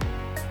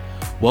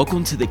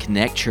Welcome to the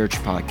Connect Church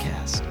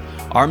podcast.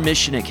 Our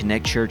mission at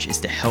Connect Church is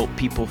to help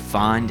people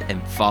find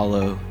and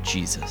follow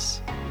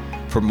Jesus.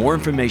 For more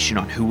information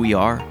on who we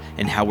are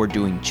and how we're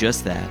doing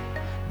just that,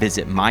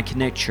 visit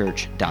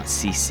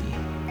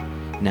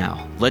myconnectchurch.cc.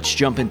 Now, let's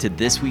jump into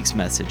this week's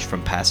message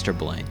from Pastor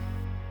Blaine.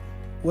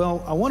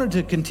 Well, I wanted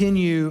to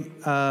continue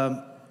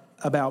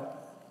about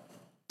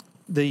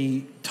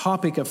the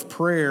topic of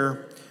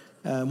prayer,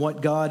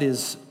 what God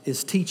is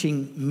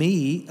teaching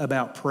me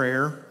about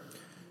prayer.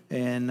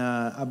 And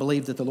I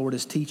believe that the Lord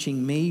is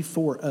teaching me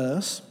for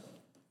us.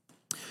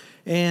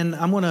 And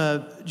I'm going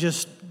to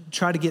just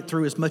try to get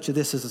through as much of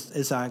this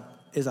as I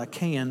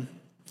can.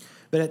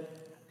 But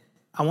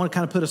I want to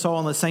kind of put us all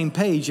on the same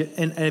page.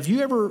 And have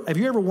you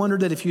ever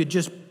wondered that if you had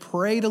just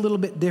prayed a little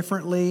bit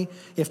differently,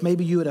 if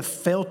maybe you would have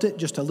felt it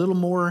just a little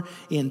more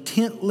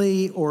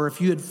intently, or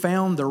if you had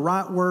found the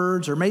right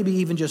words, or maybe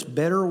even just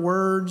better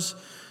words,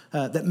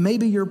 that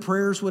maybe your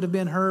prayers would have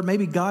been heard?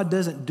 Maybe God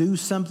doesn't do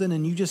something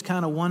and you just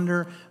kind of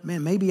wonder,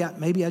 man, maybe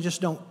I just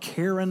don't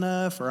care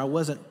enough, or I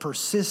wasn't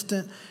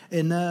persistent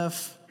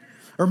enough.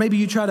 Or maybe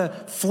you try to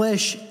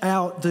flesh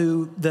out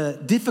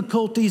the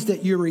difficulties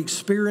that you're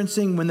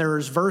experiencing when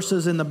there's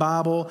verses in the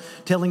Bible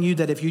telling you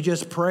that if you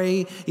just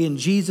pray in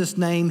Jesus'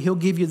 name, He'll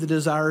give you the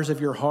desires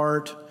of your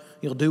heart.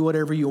 He'll do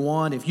whatever you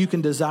want. If you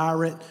can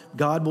desire it,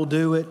 God will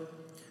do it.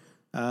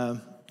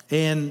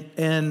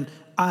 And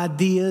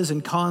ideas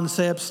and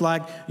concepts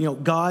like,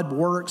 God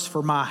works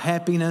for my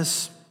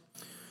happiness.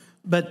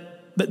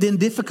 But then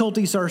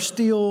difficulties are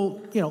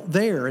still,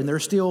 there, and they're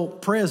still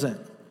present.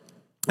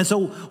 And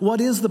so what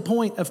is the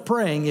point of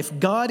praying? If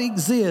God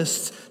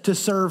exists to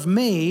serve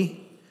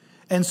me,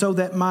 and so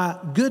that my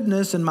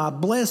goodness and my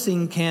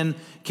blessing can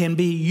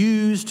be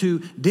used to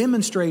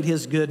demonstrate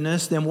His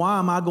goodness, then why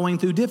am I going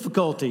through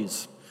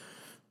difficulties?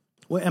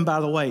 Well, and by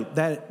the way,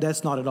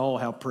 that's not at all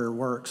how prayer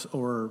works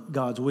or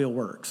God's will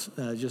works.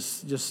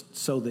 Just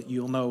so that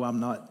you'll know I'm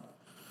not,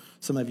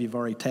 some of you have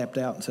already tapped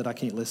out and said, I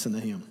can't listen to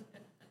him.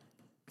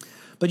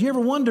 But you ever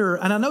wonder,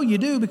 and I know you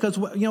do because,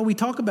 we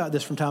talk about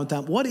this from time to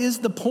time, what is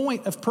the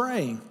point of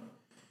praying?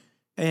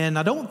 And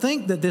I don't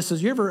think that this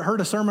is, you ever heard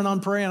a sermon on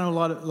prayer? I know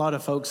a lot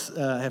of folks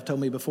have told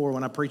me before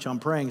when I preach on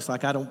praying, it's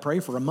like I don't pray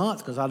for a month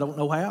because I don't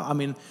know how. I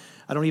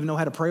don't even know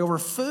how to pray over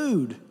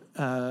food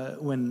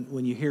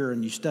when you hear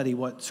and you study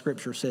what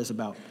Scripture says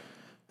about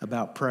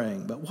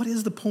praying. But what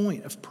is the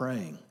point of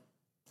praying?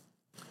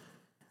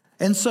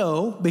 And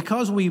so,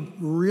 because we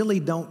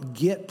really don't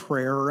get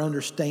prayer or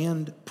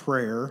understand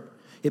prayer,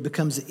 it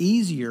becomes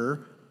easier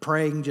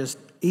praying just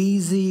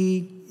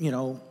easy,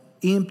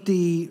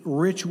 empty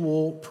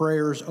ritual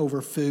prayers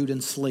over food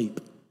and sleep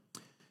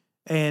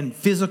and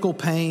physical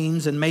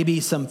pains and maybe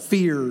some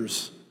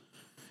fears.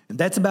 And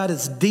that's about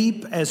as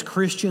deep as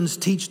Christians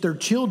teach their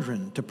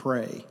children to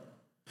pray.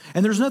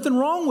 And there's nothing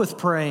wrong with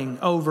praying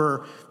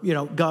over,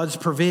 God's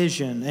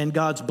provision and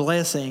God's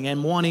blessing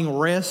and wanting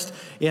rest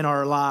in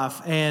our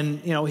life. And,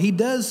 He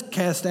does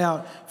cast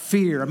out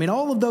fear.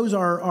 All of those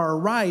are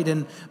right.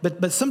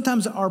 But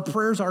sometimes our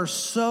prayers are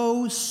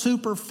so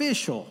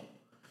superficial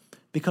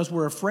because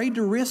we're afraid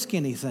to risk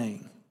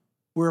anything.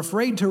 We're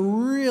afraid to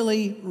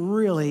really,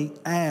 really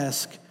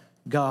ask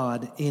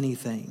God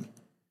anything.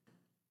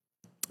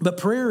 But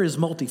prayer is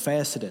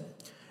multifaceted.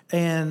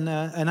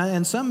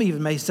 And some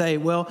even may say,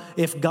 well,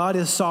 if God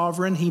is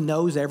sovereign, He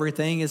knows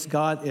everything. If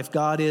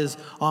God is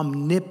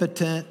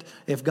omnipotent,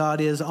 if God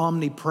is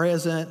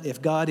omnipresent,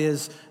 if God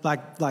is like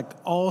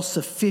all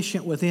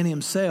sufficient within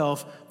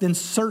Himself, then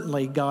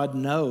certainly God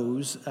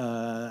knows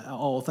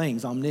all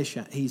things.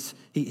 Omniscient,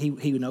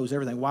 He knows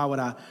everything.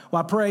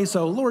 Why pray?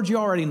 So, Lord, you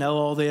already know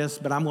all this,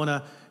 but I'm going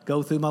to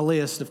go through my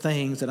list of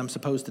things that I'm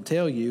supposed to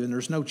tell you, and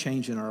there's no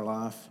change in our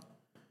life.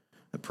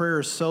 The prayer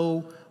is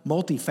so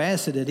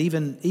multifaceted,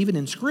 even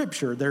in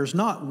Scripture. There's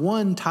not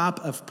one type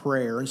of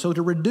prayer. And so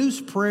to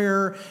reduce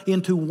prayer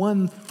into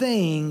one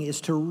thing is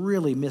to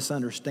really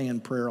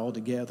misunderstand prayer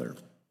altogether.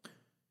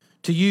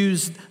 To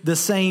use the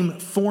same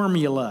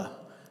formula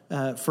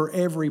for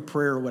every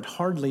prayer would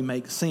hardly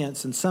make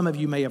sense. And some of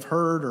you may have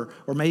heard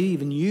or may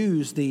even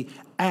use the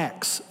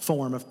ACTS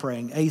form of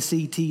praying,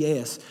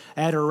 ACTS,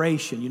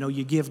 adoration.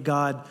 You give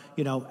God,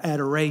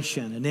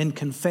 adoration, and then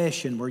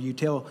confession, where you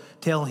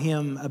tell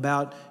Him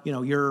about,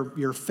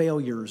 your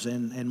failures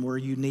and where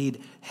you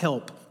need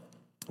help.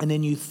 And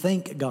then you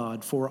thank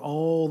God for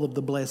all of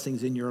the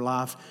blessings in your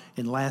life.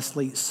 And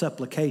lastly,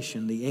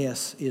 supplication. The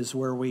S is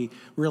where we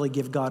really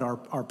give God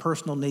our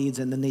personal needs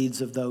and the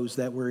needs of those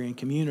that we're in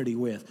community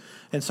with.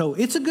 And so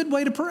it's a good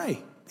way to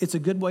pray. It's a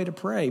good way to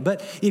pray.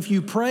 But if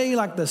you pray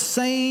like the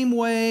same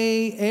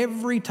way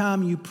every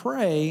time you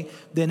pray,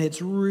 then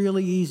it's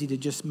really easy to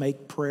just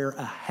make prayer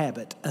a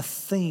habit, a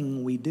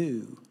thing we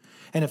do.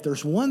 And if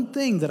there's one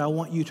thing that I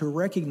want you to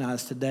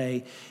recognize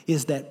today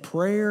is that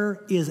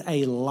prayer is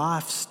a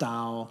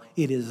lifestyle.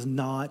 It is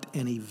not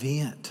an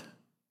event.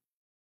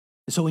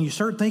 So when you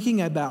start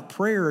thinking about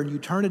prayer and you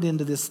turn it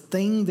into this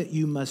thing that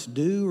you must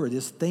do or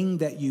this thing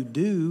that you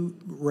do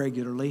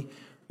regularly,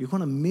 you're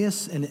going to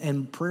miss,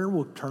 and prayer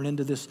will turn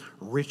into this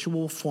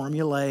ritual,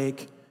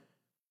 formulaic,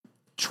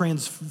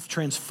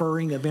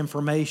 transferring of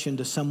information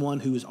to someone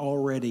who is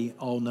already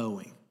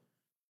all-knowing.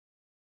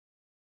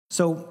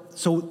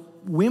 So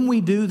when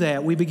we do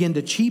that, we begin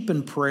to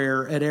cheapen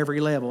prayer at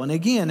every level. And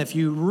again, if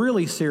you're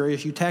really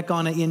serious, you tack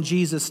on it in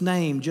Jesus'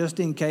 name just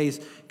in case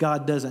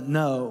God doesn't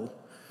know.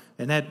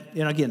 And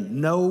again,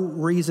 no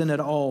reason at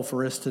all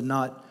for us to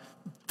not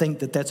think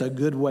that that's a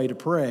good way to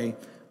pray.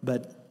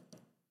 But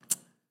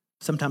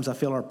sometimes I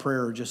feel our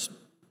prayer are just,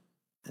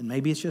 and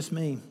maybe it's just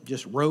me,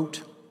 just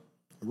rote,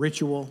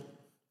 ritual,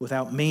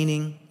 without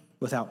meaning,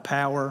 without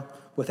power,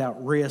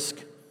 without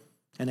risk,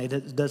 and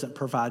it doesn't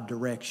provide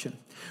direction.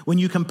 When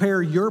you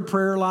compare your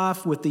prayer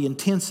life with the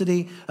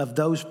intensity of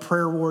those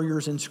prayer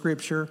warriors in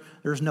Scripture,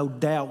 there's no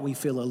doubt we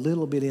feel a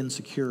little bit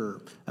insecure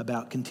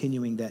about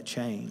continuing that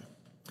chain.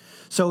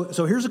 So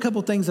here's a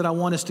couple things that I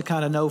want us to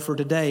kind of know for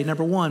today.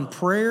 Number one,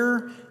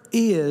 prayer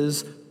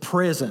is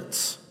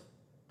presence.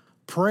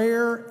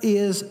 Prayer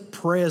is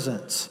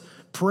presence.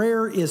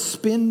 Prayer is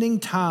spending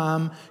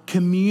time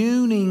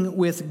communing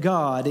with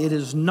God. It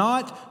is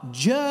not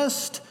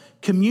just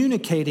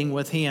communicating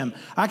with Him.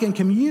 I can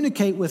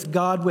communicate with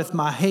God with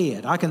my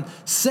head. I can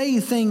say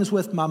things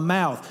with my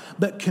mouth,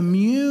 but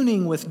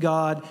communing with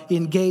God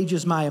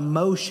engages my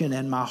emotion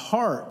and my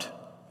heart.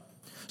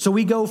 So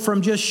we go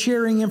from just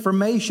sharing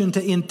information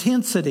to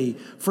intensity,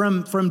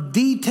 from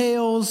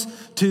details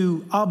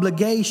to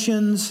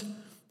obligations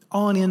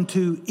on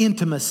into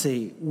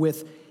intimacy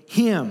with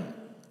Him.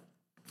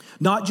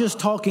 Not just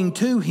talking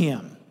to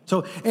Him.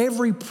 So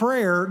every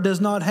prayer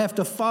does not have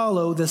to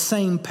follow the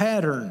same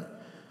pattern.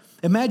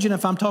 Imagine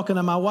if I'm talking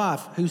to my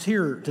wife, who's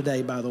here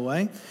today, by the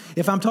way.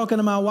 If I'm talking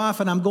to my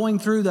wife and I'm going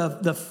through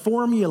the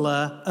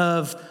formula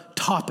of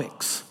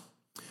topics.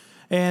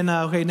 And,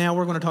 okay, now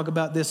we're going to talk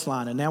about this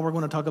line, and now we're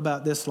going to talk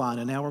about this line,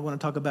 and now we're going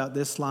to talk about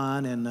this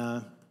line,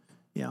 and,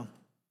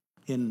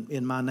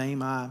 in my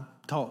name I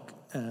talk.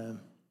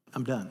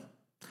 I'm done.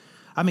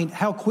 I mean,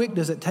 how quick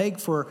does it take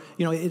for,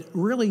 it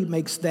really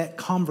makes that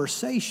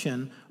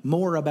conversation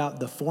more about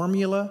the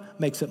formula,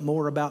 makes it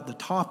more about the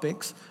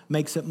topics,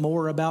 makes it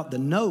more about the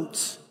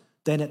notes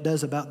than it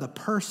does about the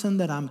person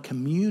that I'm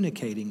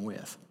communicating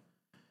with.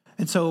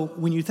 And so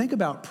when you think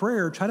about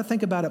prayer, try to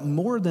think about it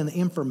more than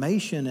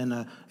information and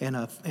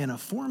a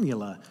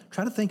formula.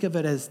 Try to think of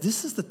it as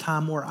this is the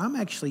time where I'm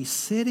actually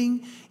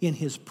sitting in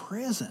His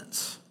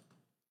presence.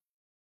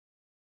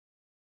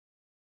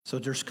 So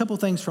there's a couple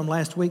things from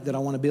last week that I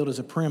want to build as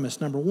a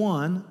premise. Number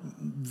one,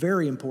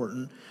 very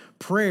important,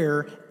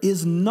 prayer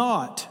is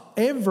not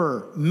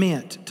ever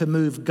meant to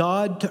move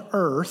God to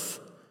earth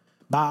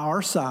by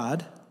our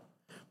side.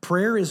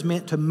 Prayer is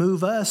meant to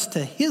move us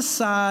to His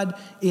side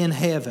in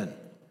heaven.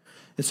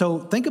 And so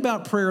think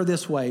about prayer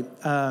this way.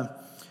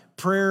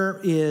 Prayer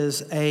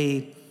is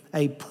a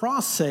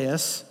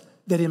process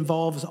that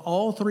involves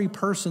all three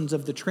persons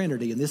of the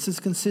Trinity, and this is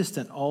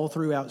consistent all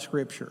throughout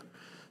Scripture.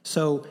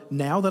 So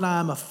now that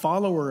I'm a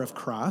follower of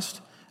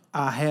Christ,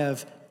 I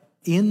have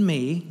in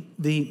me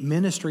the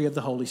ministry of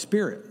the Holy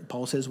Spirit.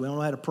 Paul says we don't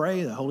know how to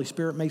pray. The Holy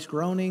Spirit makes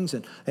groanings,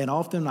 and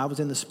often I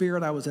was in the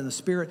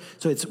Spirit.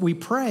 So we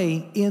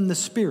pray in the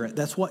Spirit.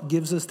 That's what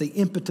gives us the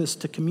impetus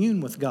to commune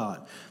with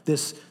God,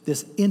 this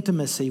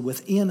intimacy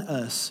within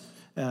us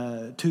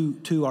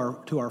to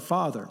our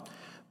Father.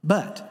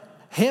 But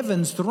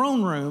heaven's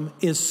throne room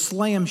is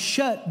slammed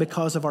shut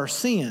because of our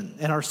sin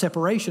and our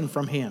separation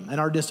from Him and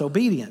our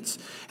disobedience.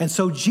 And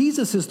so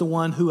Jesus is the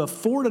one who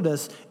afforded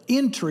us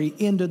entry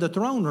into the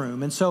throne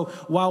room. And so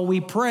while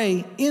we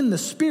pray in the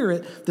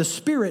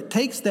Spirit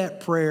takes that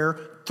prayer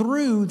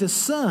through the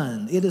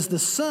Son. It is the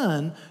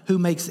Son who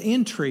makes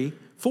entry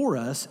for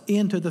us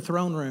into the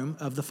throne room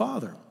of the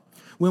Father.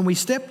 When we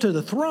step to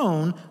the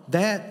throne,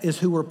 that is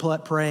who we're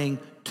praying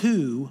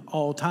to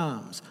all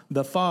times,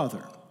 the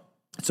Father.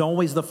 It's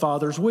always the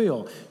Father's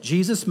will.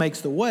 Jesus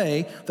makes the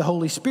way. The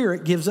Holy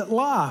Spirit gives it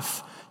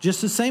life,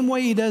 just the same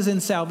way He does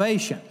in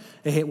salvation.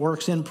 It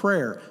works in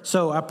prayer.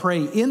 So I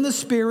pray in the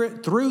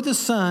Spirit, through the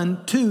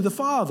Son, to the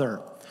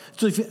Father.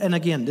 So and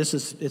again,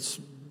 it's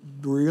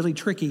really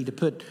tricky to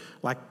put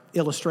like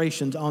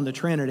illustrations on the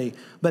Trinity.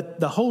 But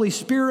the Holy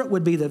Spirit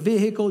would be the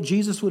vehicle,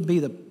 Jesus would be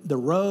the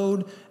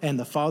road, and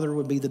the Father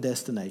would be the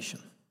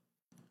destination.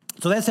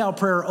 So that's how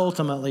prayer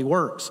ultimately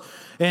works.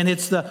 And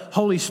it's the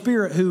Holy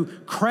Spirit who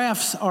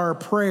crafts our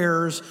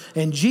prayers,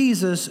 and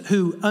Jesus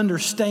who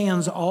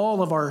understands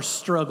all of our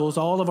struggles,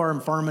 all of our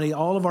infirmity,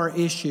 all of our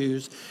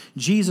issues.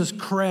 Jesus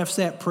crafts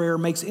that prayer,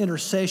 makes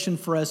intercession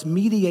for us,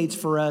 mediates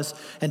for us,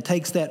 and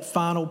takes that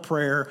final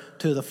prayer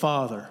to the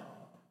Father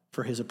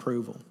for His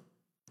approval.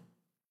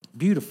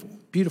 Beautiful,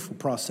 beautiful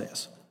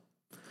process.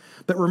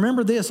 But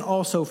remember this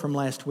also from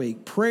last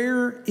week.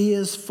 Prayer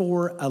is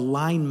for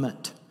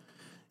alignment.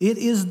 It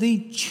is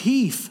the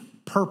chief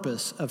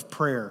purpose of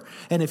prayer.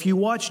 And if you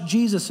watch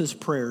Jesus'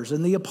 prayers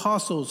and the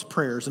apostles'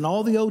 prayers and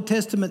all the Old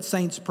Testament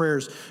saints'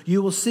 prayers,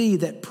 you will see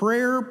that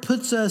prayer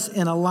puts us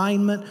in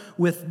alignment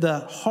with the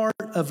heart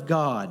of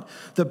God.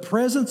 The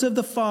presence of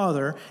the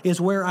Father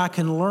is where I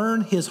can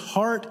learn His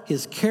heart,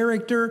 His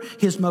character,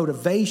 His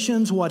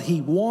motivations, what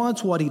He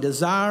wants, what He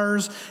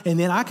desires, and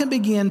then I can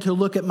begin to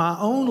look at my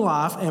own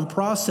life and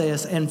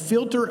process and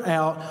filter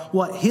out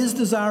what His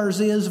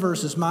desires is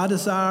versus my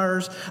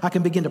desires. I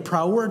can begin to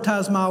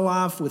prioritize my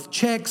life with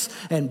checks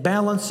and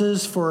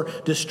balances for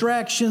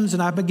distractions,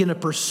 and I begin to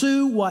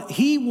pursue what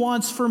He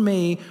wants for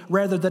me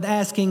rather than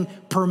asking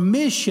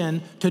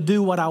permission to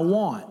do what I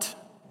want.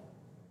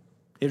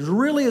 It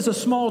really is a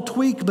small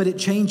tweak, but it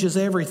changes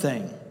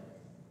everything.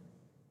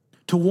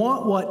 To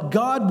want what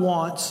God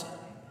wants,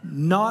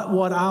 not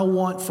what I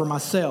want for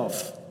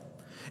myself.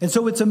 And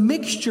so it's a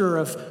mixture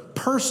of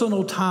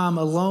personal time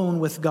alone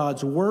with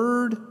God's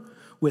Word,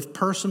 with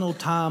personal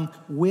time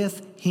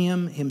with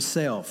Him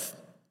Himself.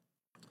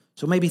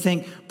 So maybe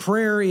think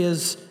prayer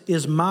is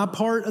my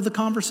part of the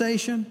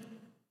conversation,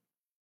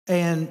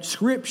 and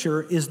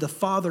Scripture is the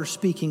Father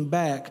speaking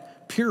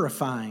back,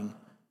 purifying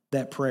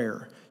that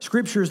prayer.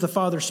 Scripture is the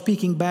Father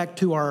speaking back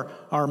to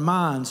our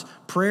minds.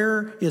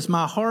 Prayer is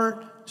my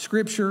heart.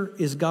 Scripture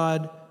is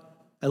God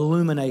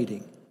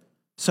illuminating.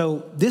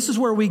 So this is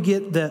where we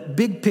get the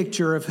big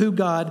picture of who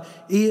God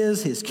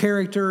is, His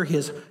character,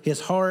 His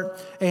heart.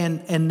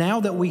 And now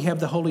that we have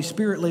the Holy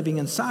Spirit living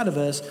inside of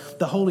us,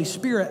 the Holy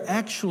Spirit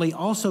actually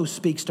also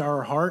speaks to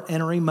our heart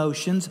and our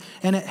emotions,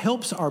 and it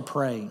helps our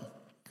praying.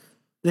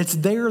 It's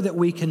there that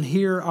we can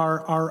hear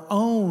our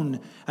own.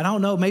 And I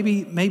don't know,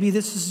 maybe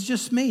this is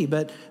just me,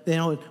 but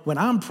when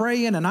I'm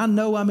praying and I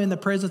know I'm in the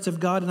presence of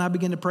God and I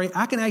begin to pray,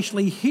 I can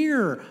actually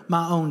hear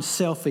my own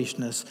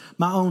selfishness,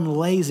 my own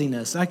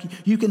laziness.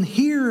 You can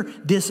hear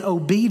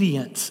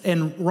disobedience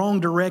and wrong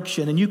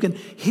direction, and you can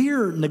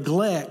hear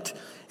neglect,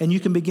 and you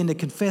can begin to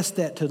confess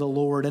that to the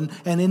Lord. And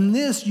in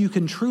this, you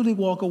can truly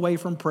walk away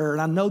from prayer.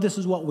 And I know this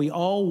is what we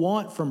all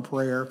want from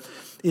prayer,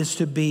 is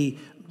to be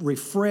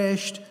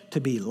refreshed,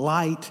 to be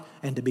light,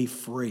 and to be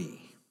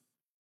free.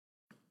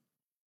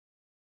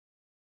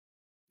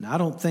 Now, I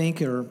don't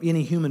think, or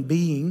any human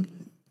being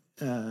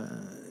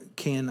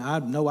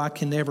I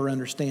can never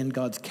understand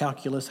God's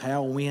calculus,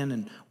 how, when,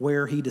 and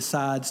where He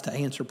decides to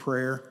answer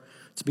prayer.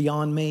 It's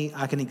beyond me.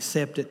 I can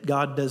accept it.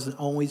 God doesn't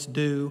always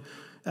do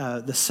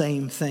the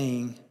same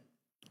thing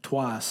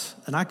twice,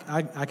 and I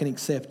can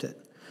accept it.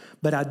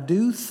 But I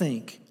do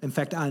think, in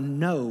fact, I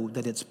know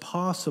that it's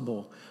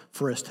possible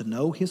for us to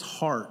know His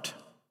heart,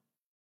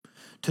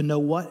 to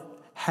know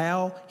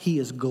how He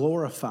is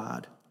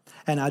glorified.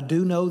 And I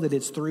do know that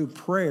it's through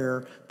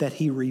prayer that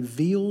He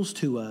reveals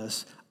to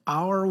us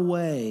our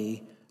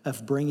way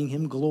of bringing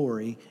Him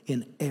glory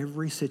in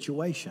every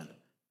situation.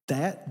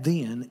 That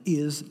then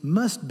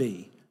must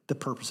be the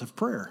purpose of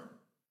prayer,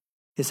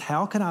 is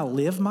how can I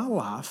live my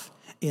life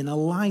in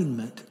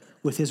alignment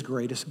with His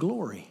greatest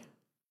glory?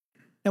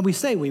 And we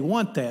say we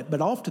want that, but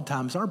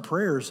oftentimes our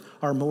prayers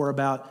are more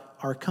about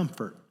our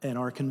comfort and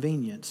our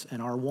convenience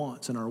and our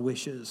wants and our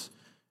wishes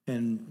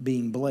and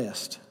being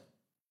blessed.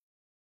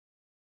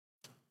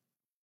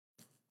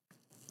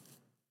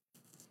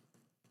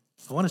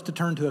 I want us to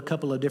turn to a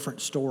couple of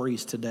different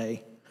stories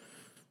today,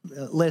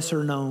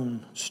 lesser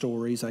known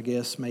stories, I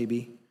guess,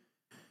 maybe.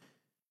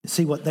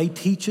 See what they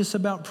teach us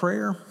about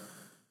prayer.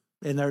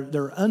 And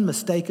they're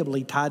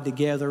unmistakably tied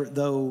together,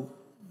 though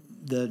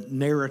the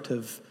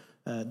narrative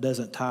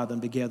doesn't tie them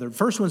together.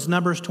 First one's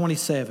Numbers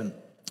 27.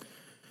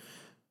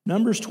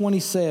 Numbers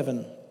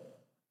 27.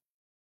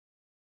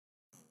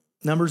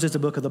 Numbers is a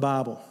book of the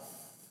Bible.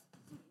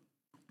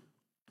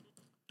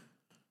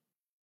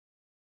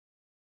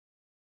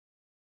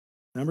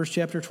 Numbers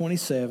chapter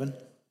 27.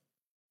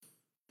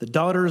 The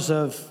daughters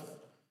of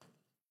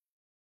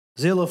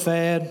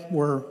Zelophehad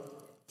were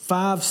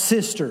 5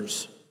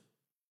 sisters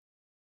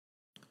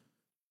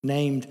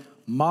named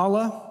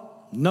Mahlah,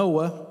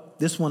 Noah.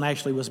 This one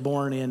actually was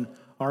born in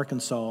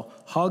Arkansas.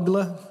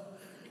 Hoglah,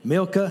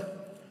 Milcah,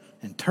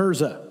 and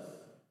Tirzah.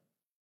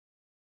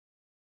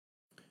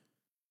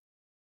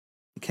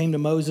 He came to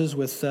Moses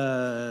with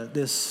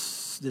this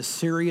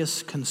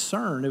serious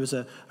concern. It was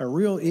a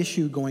real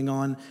issue going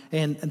on,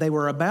 and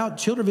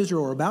children of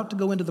Israel were about to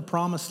go into the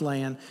promised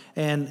land,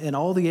 and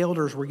all the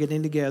elders were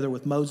getting together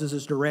with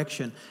Moses'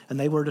 direction, and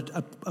they were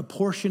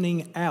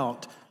apportioning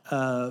out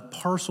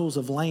parcels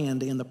of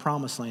land in the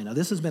promised land. Now,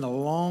 this has been a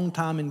long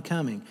time in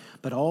coming,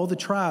 but all the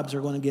tribes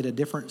are going to get a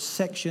different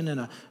section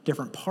and a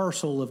different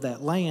parcel of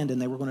that land,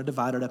 and they were going to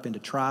divide it up into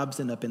tribes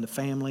and up into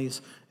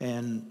families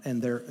and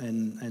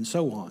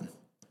so on.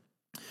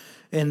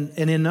 And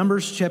in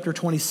Numbers chapter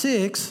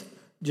 26,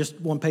 just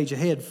one page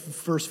ahead,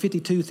 verse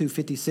 52 through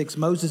 56,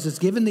 Moses is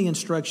given the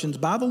instructions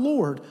by the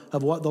Lord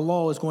of what the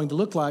law is going to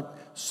look like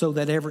so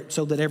that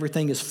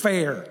everything is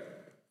fair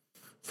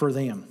for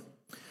them.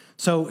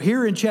 So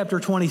here in chapter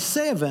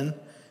 27,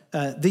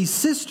 these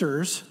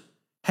sisters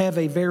have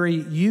a very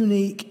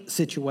unique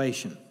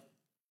situation.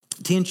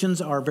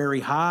 Tensions are very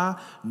high.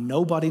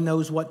 Nobody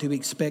knows what to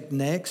expect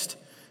next.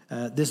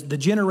 The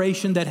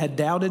generation that had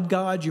doubted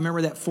God, you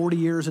remember that 40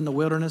 years in the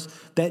wilderness?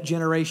 That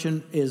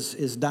generation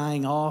is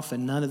dying off,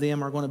 and none of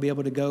them are going to be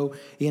able to go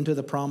into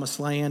the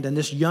promised land. And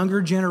this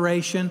younger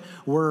generation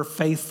were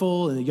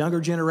faithful, and the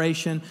younger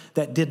generation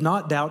that did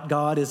not doubt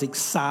God is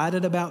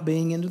excited about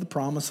being into the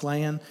promised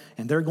land,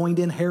 and they're going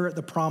to inherit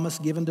the promise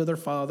given to their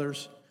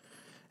fathers.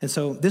 And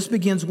so this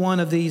begins one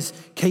of these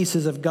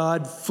cases of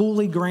God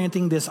fully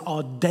granting this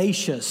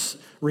audacious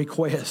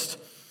request.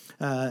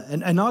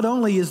 And not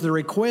only is the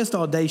request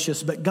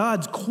audacious, but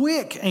God's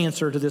quick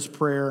answer to this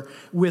prayer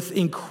with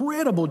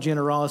incredible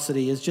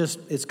generosity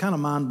it's kind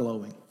of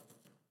mind-blowing.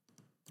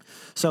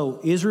 So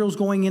Israel's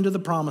going into the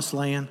promised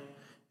land,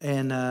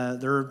 and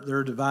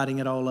they're dividing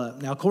it all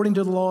up. Now, according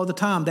to the law of the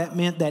time, that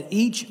meant that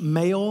each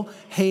male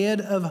head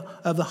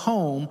of the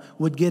home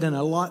would get an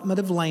allotment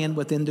of land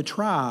within the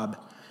tribe.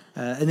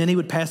 And then he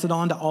would pass it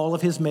on to all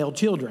of his male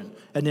children.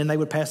 And then they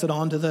would pass it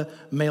on to the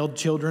male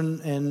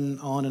children and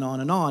on and on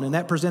and on. And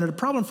that presented a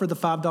problem for the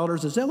 5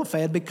 daughters of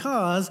Zelophehad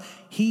because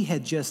he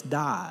had just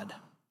died.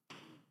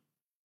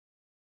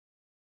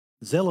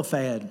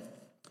 Zelophehad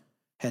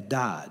had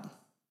died.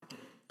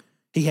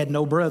 He had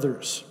no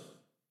brothers.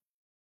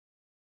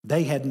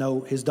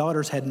 His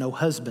daughters had no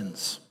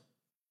husbands.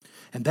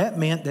 And that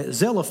meant that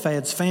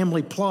Zelophehad's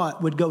family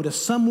plot would go to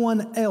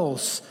someone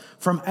else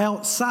from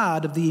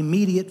outside of the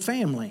immediate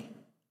family.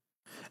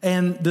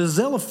 And the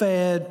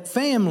Zelophehad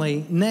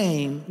family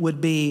name would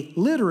be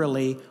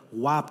literally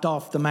wiped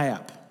off the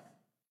map.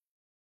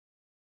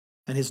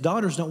 And his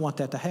daughters don't want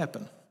that to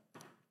happen.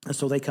 And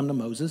so they come to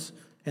Moses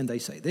and they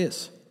say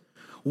this: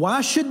 "Why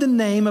should the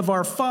name of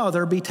our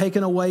father be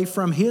taken away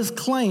from his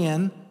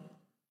clan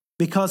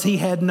because he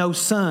had no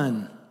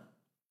son?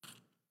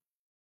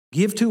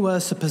 Give to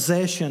us a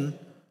possession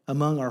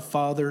among our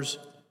father's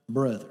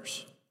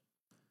brothers."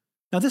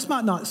 Now, this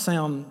might not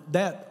sound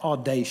that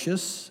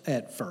audacious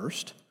at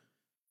first,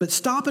 but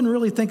stop and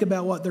really think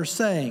about what they're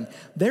saying.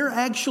 They're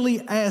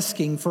actually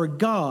asking for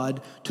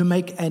God to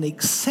make an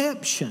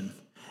exception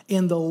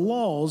in the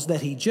laws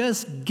that he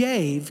just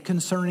gave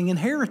concerning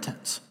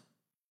inheritance.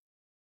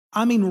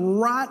 I mean,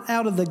 right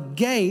out of the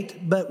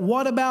gate, but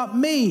what about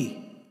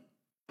me?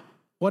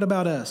 What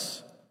about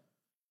us?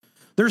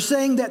 They're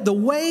saying that the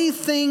way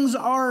things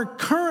are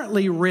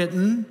currently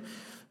written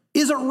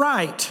isn't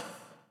right,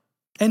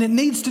 and it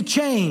needs to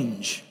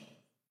change.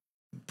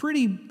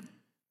 Pretty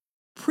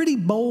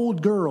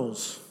bold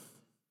girls.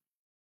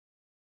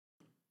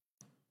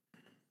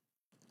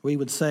 We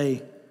would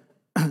say,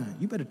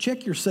 you better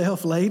check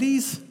yourself,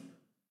 ladies,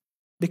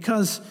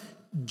 because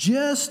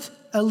just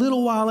a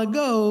little while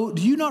ago,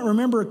 do you not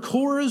remember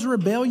Korah's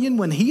rebellion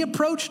when he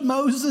approached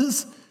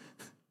Moses?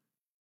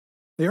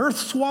 The earth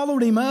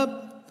swallowed him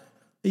up.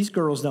 These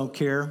girls don't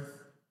care.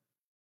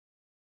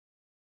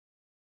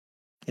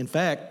 In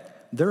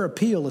fact, their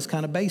appeal is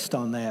kind of based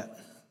on that.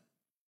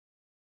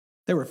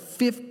 There were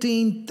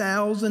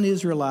 15,000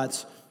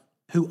 Israelites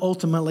who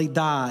ultimately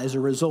die as a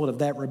result of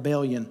that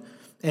rebellion.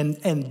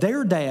 And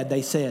their dad,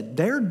 they said,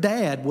 their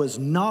dad was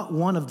not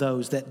one of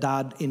those that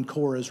died in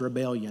Korah's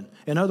rebellion.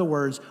 In other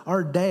words,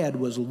 our dad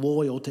was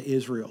loyal to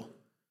Israel.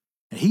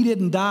 And he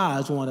didn't die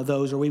as one of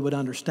those, or we would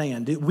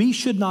understand. We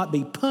should not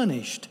be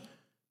punished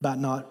by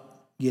not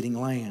getting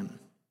land.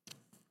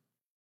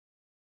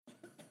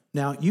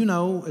 Now, you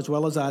know as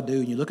well as I do,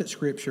 and you look at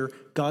Scripture,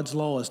 God's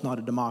law is not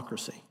a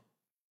democracy.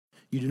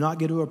 You do not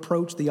get to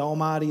approach the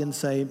Almighty and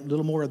say, a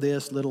little more of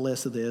this, a little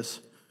less of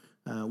this.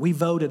 We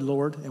voted,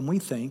 Lord, and we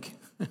think.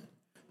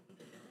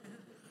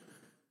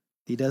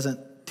 He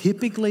doesn't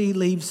typically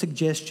leave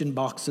suggestion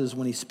boxes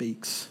when he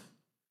speaks.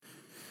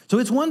 So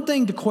it's one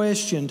thing to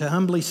question, to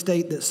humbly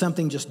state that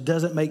something just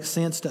doesn't make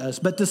sense to us,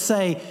 but to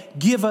say,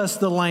 give us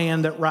the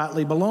land that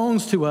rightly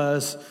belongs to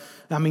us,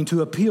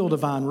 to appeal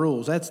divine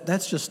rules,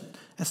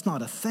 that's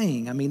not a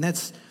thing.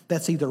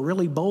 That's either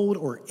really bold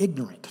or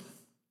ignorant.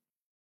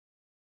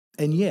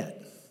 And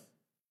yet,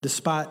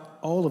 despite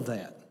all of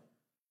that,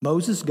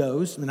 Moses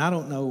goes, and I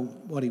don't know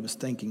what he was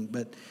thinking,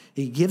 but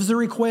he gives the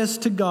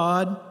request to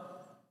God,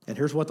 and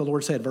here's what the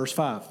Lord said, verse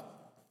 5.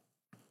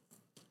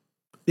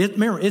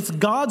 Remember, it's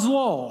God's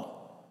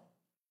law.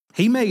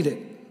 He made it.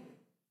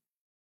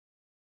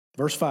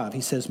 Verse 5,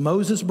 he says,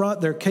 Moses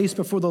brought their case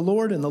before the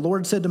Lord, and the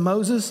Lord said to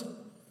Moses,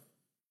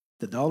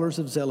 the daughters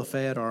of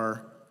Zelophehad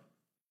are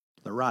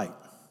the right.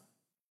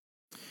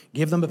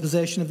 Give them a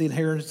possession of the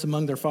inheritance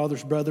among their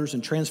father's brothers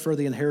and transfer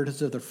the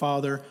inheritance of their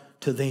father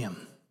to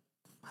them.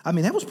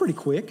 That was pretty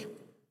quick.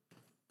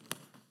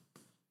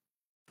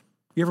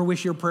 You ever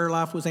wish your prayer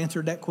life was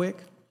answered that quick?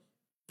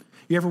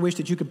 You ever wish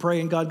that you could pray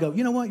and God go,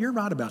 you know what, you're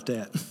right about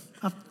that.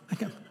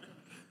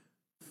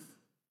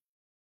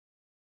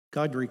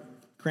 God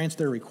grants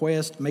their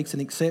request, makes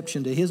an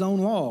exception to his own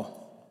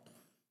law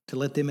to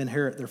let them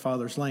inherit their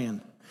father's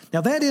land.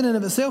 Now that in and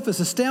of itself is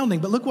astounding,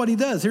 but look what he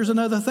does. Here's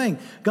another thing.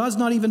 God's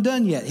not even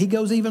done yet. He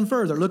goes even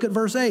further. Look at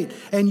verse 8.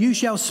 And you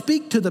shall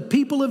speak to the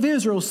people of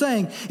Israel,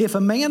 saying, if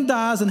a man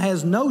dies and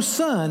has no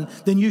son,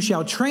 then you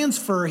shall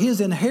transfer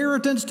his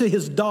inheritance to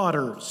his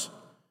daughters.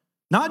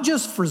 Not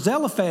just for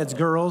Zelophehad's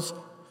girls,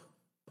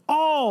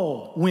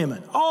 all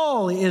women,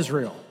 all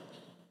Israel.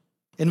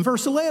 In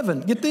verse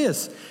 11, get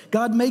this.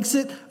 God makes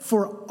it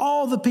for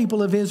all the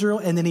people of Israel,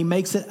 and then he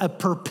makes it a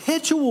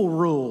perpetual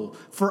rule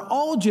for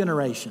all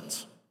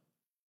generations.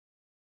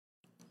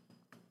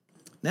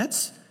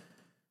 That's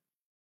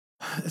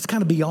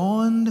kind of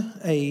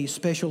beyond a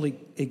special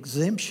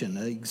exemption,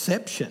 an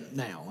exception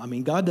now. I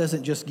mean, God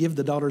doesn't just give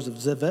the daughters of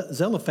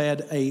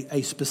Zelophehad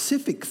a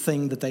specific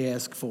thing that they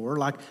ask for,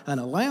 like an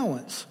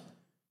allowance.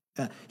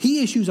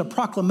 He issues a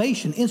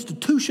proclamation,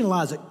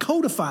 institutionalizes it,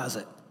 codifies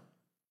it.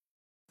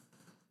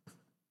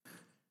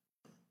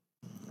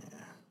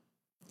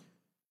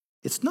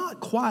 It's not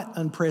quite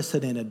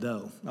unprecedented,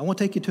 though. I want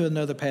to take you to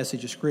another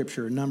passage of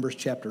Scripture, Numbers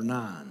chapter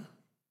 9.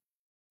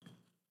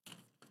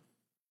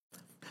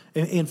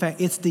 In fact,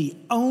 it's the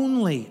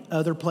only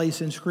other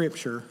place in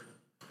Scripture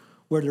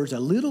where there's a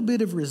little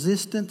bit of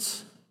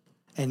resistance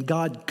and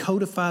God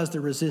codifies the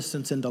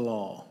resistance into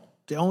law.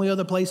 It's the only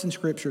other place in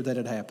Scripture that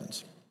it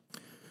happens.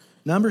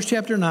 Numbers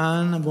chapter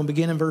 9, I'm going to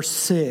begin in verse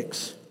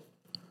 6.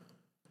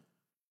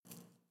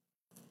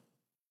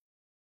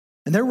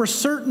 And there were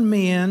certain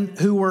men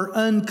who were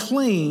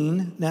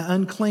unclean. Now,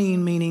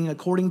 unclean meaning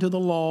according to the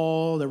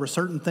law. There were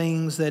certain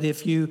things that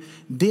if you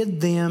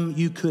did them,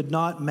 you could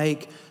not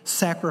make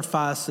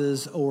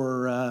sacrifices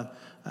or,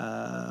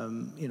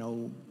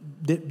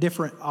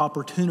 different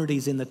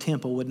opportunities in the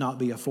temple would not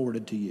be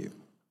afforded to you.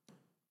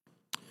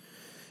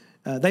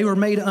 They were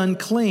made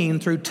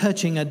unclean through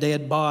touching a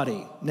dead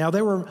body. Now,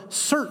 there were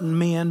certain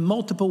men,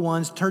 multiple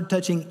ones,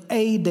 touching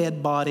a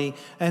dead body.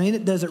 I mean,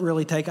 it doesn't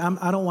really take,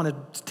 I don't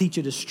want to teach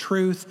it as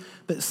truth,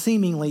 but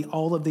seemingly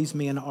all of these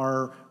men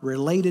are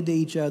related to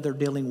each other,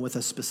 dealing with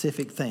a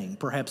specific thing.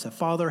 Perhaps a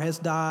father has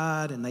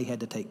died and they had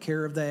to take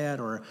care of that,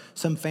 or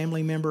some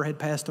family member had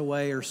passed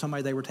away, or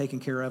somebody they were taking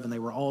care of, and they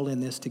were all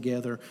in this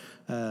together.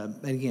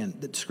 And again,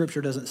 the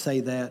Scripture doesn't say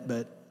that,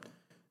 but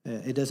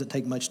it doesn't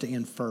take much to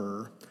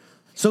infer.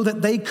 So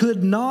that they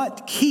could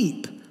not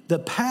keep the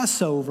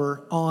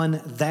Passover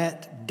on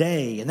that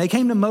day. And they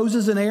came to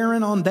Moses and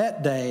Aaron on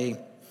that day.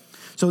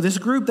 So this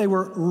group, they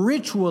were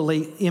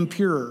ritually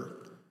impure.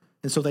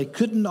 And so they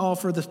couldn't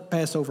offer the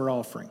Passover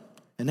offering.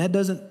 And that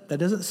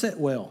doesn't sit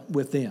well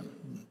with them.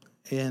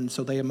 And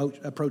so they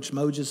approached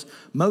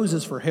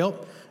Moses for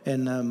help.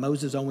 And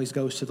Moses always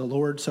goes to the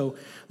Lord. So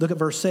look at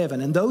verse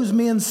 7. And those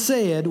men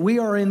said, "We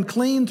are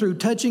unclean through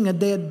touching a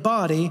dead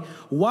body.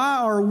 Why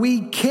are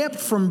we kept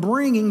from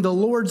bringing the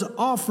Lord's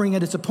offering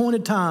at its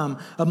appointed time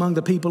among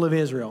the people of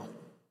Israel?"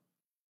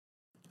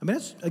 I mean,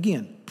 that's,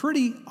 again,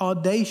 pretty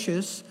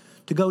audacious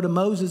to go to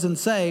Moses and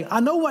say,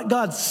 "I know what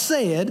God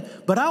said,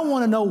 but I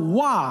want to know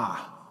why."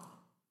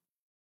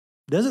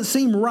 Doesn't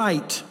seem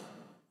right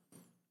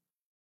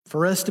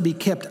for us to be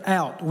kept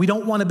out. We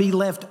don't want to be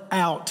left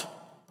out.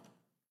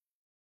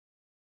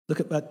 Look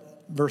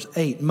at verse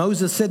 8.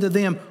 Moses said to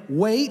them,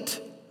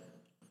 "Wait,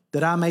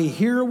 that I may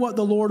hear what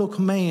the Lord will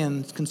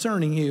command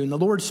concerning you." And the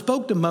Lord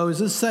spoke to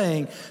Moses,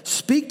 saying,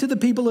 "Speak to the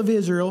people of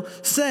Israel,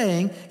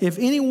 saying, if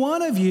any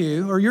one of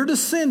you or your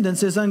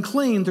descendants is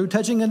unclean through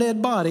touching a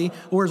dead body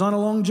or is on a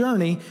long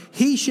journey,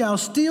 he shall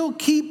still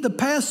keep the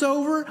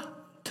Passover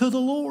to the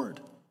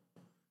Lord."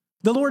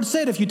 The Lord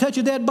said, if you touch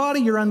a dead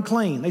body, you're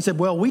unclean. They said,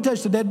 "Well, we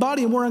touched a dead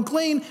body and we're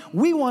unclean.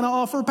 We want to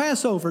offer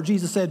Passover."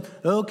 Jesus said,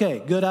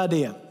 "Okay, good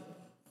idea."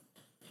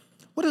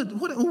 What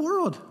in the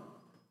world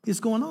is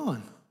going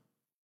on?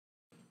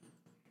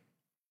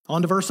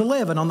 On to verse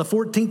 11. On the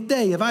 14th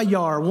day of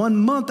Iyar, 1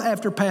 month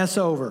after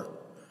Passover,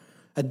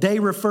 a day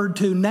referred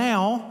to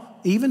now,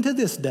 even to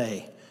this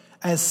day,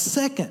 as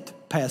second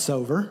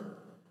Passover,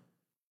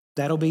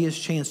 that'll be his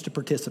chance to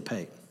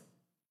participate.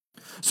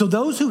 So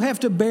those who have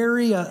to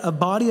bury a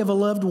body of a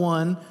loved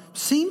one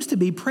seems to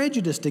be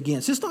prejudiced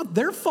against. It's not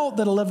their fault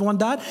that a loved one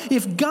died.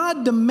 If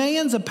God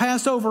demands a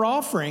Passover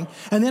offering,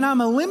 and then I'm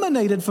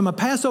eliminated from a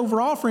Passover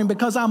offering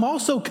because I'm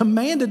also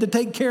commanded to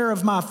take care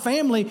of my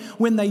family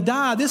when they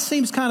die, this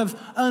seems kind of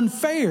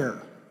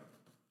unfair.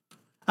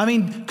 I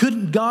mean,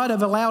 couldn't God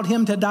have allowed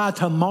him to die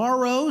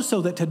tomorrow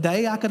so that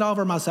today I could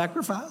offer my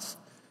sacrifice?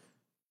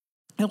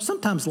 You know,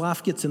 sometimes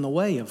life gets in the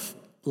way of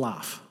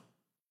life.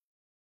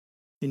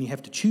 And you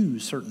have to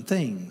choose certain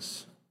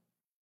things.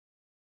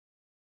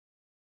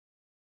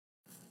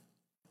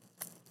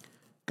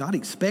 God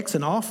expects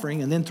an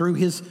offering, and then through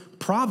his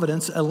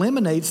providence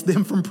eliminates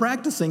them from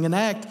practicing an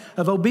act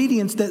of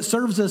obedience that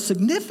serves a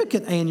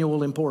significant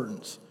annual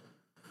importance.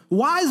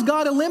 Why is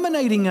God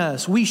eliminating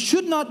us? We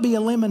should not be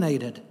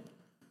eliminated.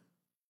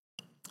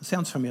 It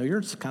sounds familiar.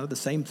 It's kind of the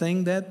same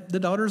thing that the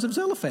daughters of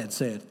Zelophehad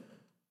said.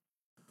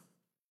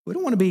 We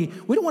don't want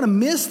to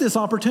miss this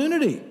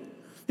opportunity.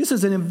 This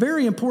is a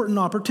very important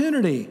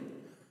opportunity.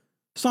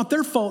 It's not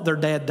their fault their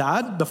dad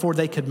died before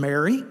they could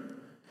marry.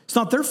 It's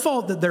not their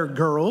fault that they're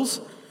girls.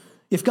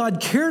 If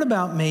God cared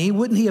about me,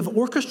 wouldn't he have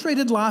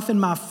orchestrated life in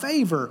my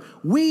favor?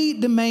 We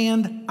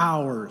demand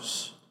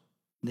ours.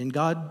 And then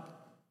God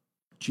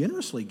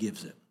generously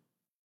gives it.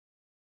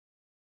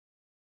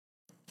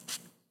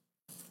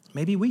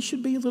 Maybe we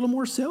should be a little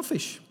more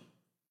selfish,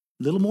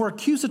 a little more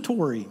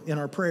accusatory in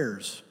our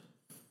prayers.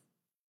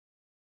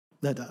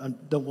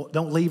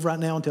 Don't leave right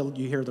now until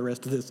you hear the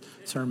rest of this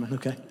sermon,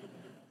 okay?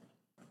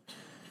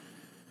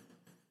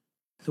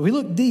 So we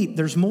look deep.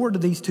 There's more to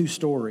these two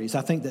stories,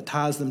 I think, that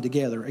ties them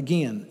together.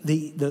 Again,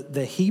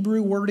 the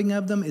Hebrew wording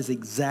of them is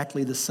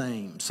exactly the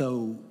same.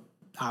 So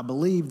I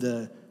believe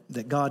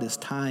that God is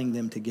tying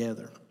them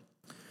together.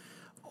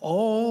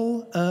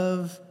 All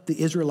of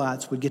the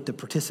Israelites would get to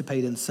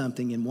participate in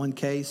something. In one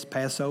case,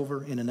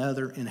 Passover. In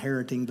another,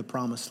 inheriting the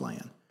promised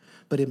land.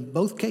 But in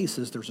both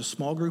cases, there's a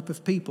small group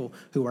of people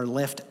who are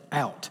left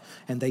out.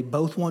 And they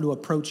both want to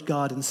approach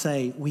God and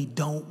say, we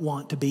don't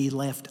want to be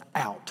left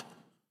out.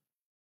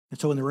 And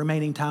so in the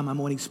remaining time, I'm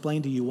going to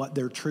explain to you what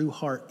their true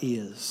heart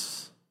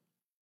is.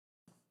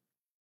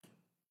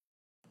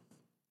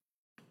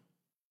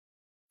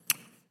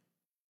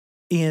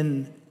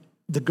 In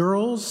the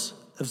girls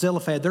of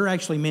Zelophehad, they're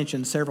actually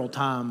mentioned several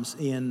times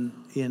in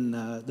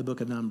the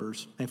book of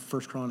Numbers and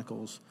First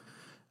Chronicles.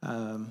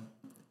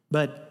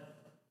 But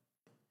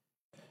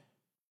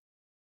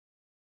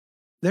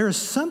there is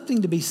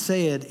something to be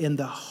said in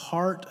the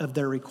heart of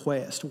their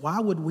request. Why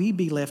would we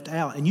be left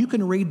out? And you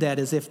can read that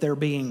as if they're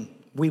being,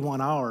 we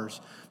want ours.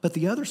 But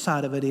the other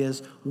side of it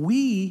is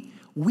we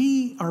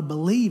are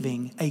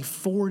believing a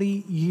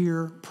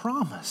 40-year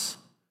promise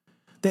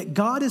that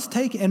God has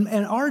taken.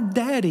 And our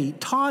daddy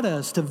taught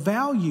us to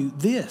value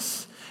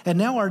this. And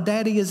now our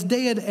daddy is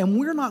dead, and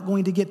we're not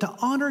going to get to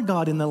honor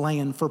God in the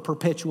land for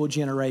perpetual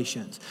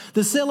generations.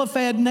 The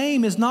Zelophehad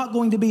name is not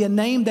going to be a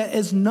name that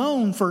is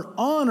known for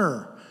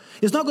honor.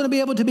 It's not going to be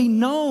able to be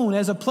known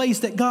as a place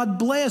that God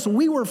blessed.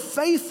 We were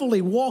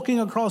faithfully walking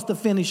across the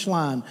finish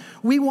line.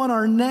 We want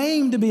our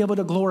name to be able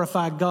to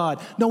glorify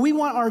God. No, we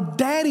want our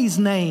daddy's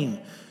name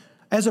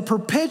as a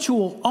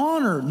perpetual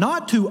honor,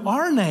 not to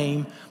our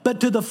name, but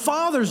to the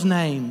Father's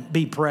name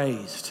be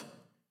praised.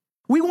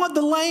 We want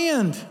the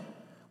land.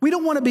 We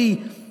don't want to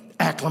be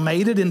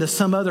acclimated into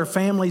some other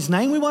family's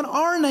name. We want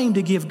our name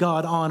to give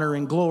God honor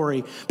and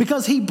glory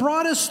because He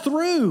brought us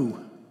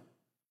through.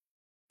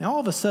 Now, all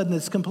of a sudden,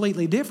 it's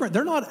completely different.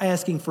 They're not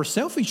asking for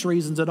selfish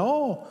reasons at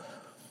all.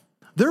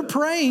 They're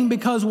praying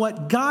because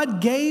what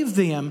God gave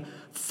them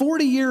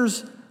 40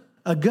 years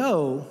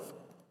ago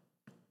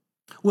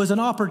was an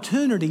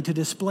opportunity to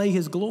display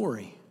His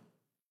glory.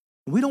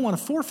 We don't want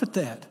to forfeit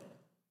that.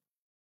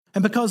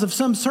 And because of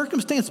some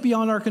circumstance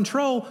beyond our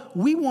control,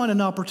 we want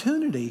an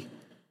opportunity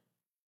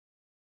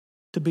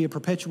to be a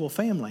perpetual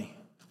family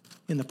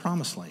in the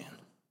promised land.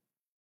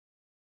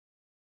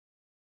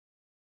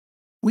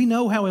 We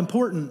know how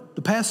important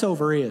the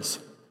Passover is.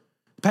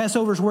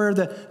 Passover is where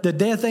the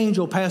death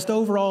angel passed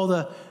over all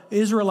the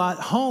Israelite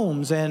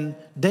homes, and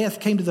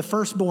death came to the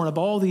firstborn of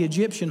all the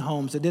Egyptian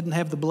homes that didn't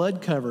have the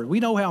blood covered. We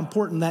know how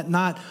important that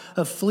night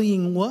of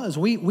fleeing was.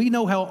 We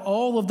know how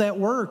all of that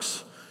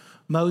works,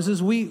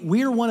 Moses.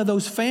 We are one of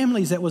those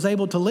families that was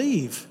able to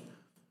leave.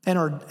 And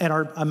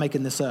I'm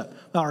making this up.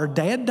 Our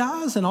dad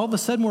dies, and all of a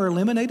sudden we're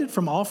eliminated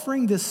from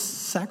offering this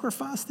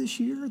sacrifice this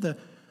year.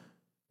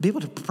 Be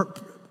able to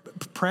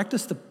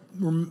practice the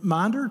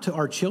reminder to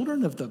our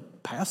children of the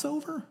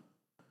Passover?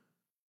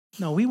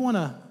 No, we want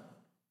to,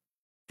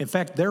 in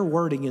fact, their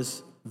wording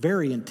is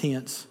very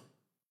intense.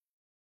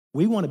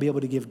 We want to be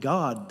able to give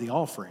God the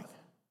offering.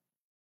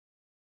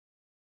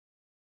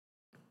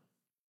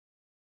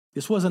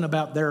 This wasn't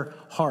about their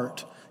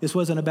heart. This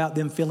wasn't about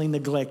them feeling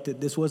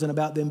neglected. This wasn't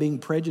about them being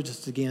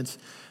prejudiced against.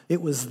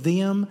 It was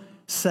them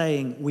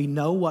saying, we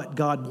know what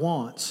God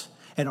wants,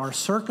 and our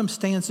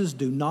circumstances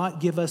do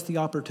not give us the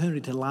opportunity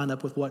to line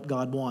up with what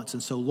God wants.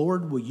 And so,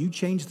 Lord, will you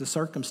change the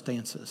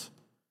circumstances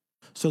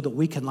so that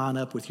we can line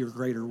up with your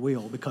greater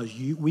will? Because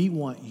we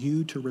want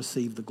you to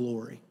receive the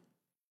glory.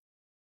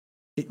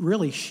 It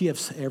really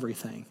shifts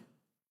everything.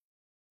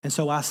 And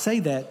so I say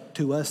that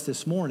to us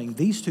this morning.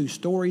 These two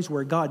stories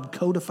where God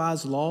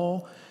codifies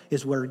law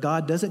is where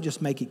God doesn't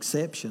just make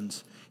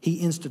exceptions.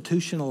 He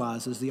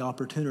institutionalizes the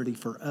opportunity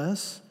for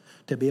us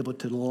to be able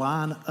to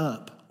line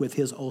up with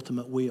His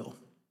ultimate will.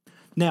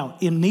 Now,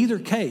 in neither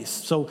case,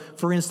 so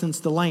for instance,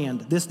 the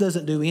land, this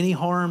doesn't do any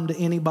harm to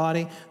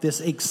anybody. This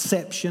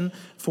exception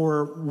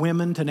for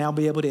women to now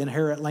be able to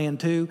inherit land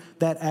too,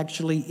 that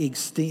actually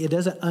it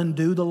doesn't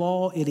undo the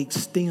law, it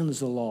extends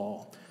the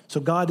law.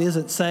 So God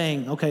isn't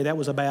saying, okay, that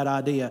was a bad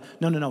idea.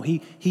 No.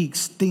 He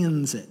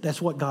extends it.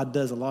 That's what God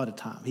does a lot of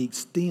time. He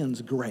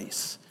extends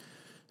grace.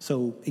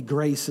 So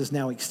grace is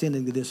now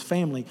extending to this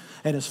family.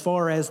 And as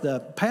far as the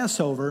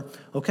Passover,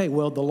 okay,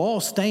 well, the law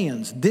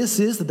stands. This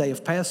is the day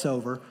of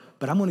Passover,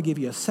 but I'm going to give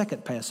you a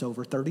second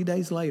Passover 30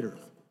 days later.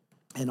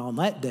 And on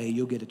that day,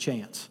 you'll get a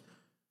chance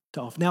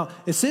to offer. Now,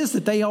 it says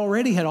that they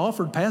already had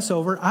offered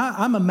Passover.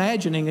 I'm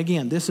imagining,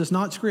 again, this is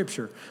not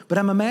Scripture, but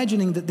I'm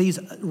imagining that these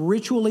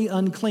ritually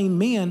unclean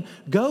men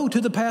go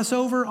to the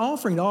Passover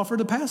offering to offer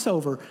the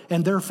Passover,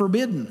 and they're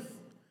forbidden.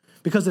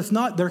 Because it's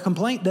not, their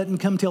complaint doesn't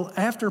come till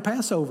after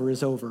Passover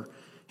is over.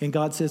 And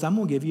God says, I'm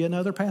going to give you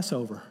another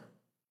Passover.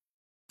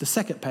 The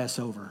second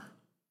Passover.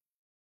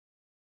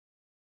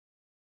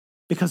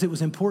 Because it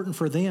was important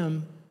for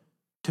them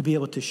to be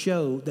able to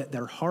show that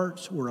their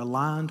hearts were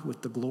aligned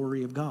with the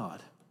glory of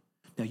God.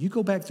 Now, you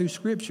go back through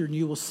Scripture and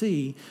you will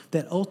see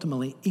that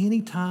ultimately,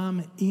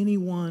 anytime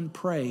anyone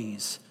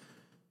prays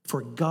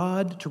for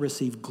God to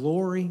receive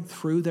glory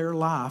through their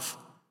life,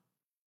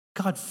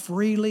 God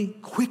freely,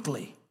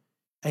 quickly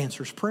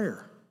answers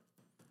prayer.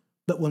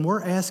 But when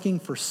we're asking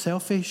for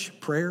selfish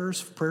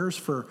prayers, prayers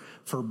for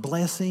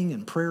blessing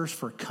and prayers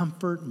for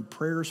comfort and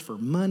prayers for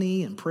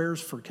money and prayers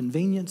for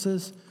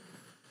conveniences,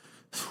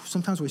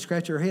 sometimes we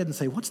scratch our head and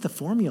say, what's the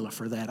formula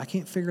for that? I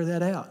can't figure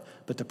that out.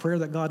 But the prayer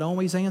that God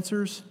always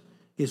answers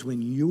is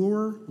when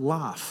your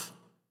life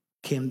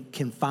can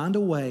find a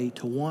way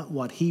to want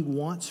what He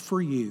wants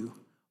for you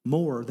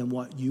more than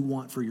what you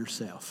want for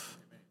yourself.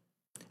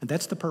 And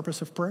that's the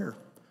purpose of prayer.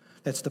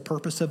 That's the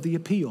purpose of the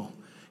appeal,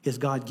 is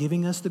God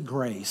giving us the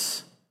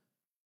grace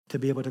to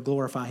be able to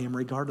glorify Him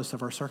regardless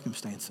of our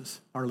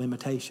circumstances, our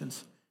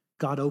limitations.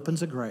 God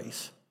opens a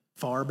grace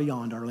far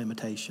beyond our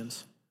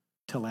limitations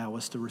to allow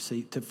us to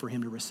receive, for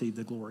Him to receive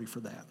the glory for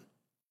that.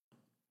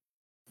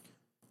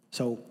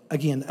 So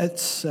again,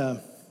 it's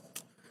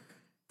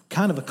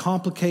kind of a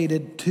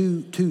complicated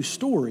two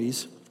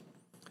stories,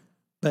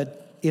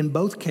 but in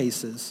both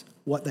cases,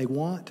 what they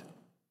want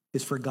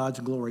is for God's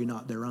glory,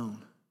 not their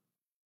own.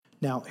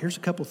 Now, here's a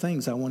couple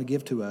things I want to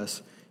give to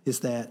us,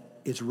 is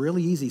that it's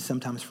really easy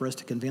sometimes for us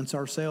to convince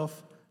ourselves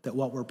that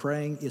what we're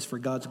praying is for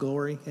God's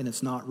glory, and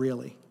it's not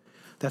really.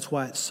 That's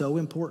why it's so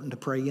important to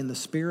pray in the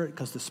Spirit,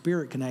 because the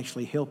Spirit can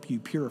actually help you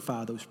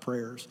purify those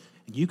prayers.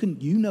 And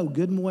you know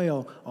good and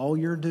well all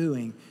you're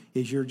doing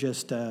is you're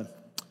just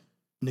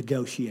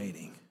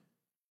negotiating.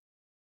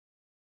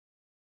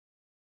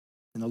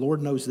 And the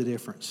Lord knows the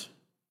difference.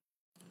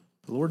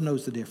 The Lord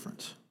knows the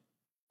difference.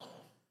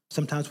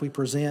 Sometimes we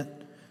present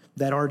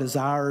that our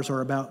desires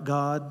are about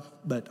God,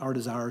 but our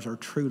desires are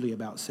truly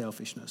about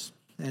selfishness.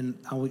 And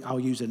I'll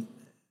use an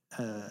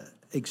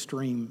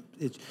extreme.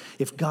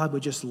 If God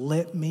would just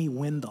let me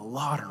win the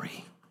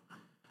lottery,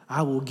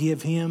 I will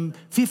give Him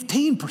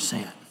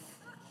 15%.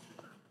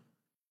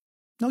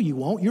 No, you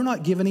won't. You're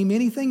not giving Him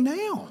anything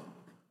now.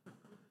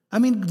 I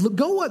mean,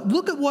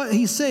 look at what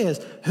He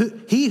says.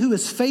 He who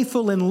is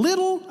faithful in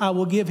little, I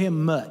will give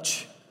him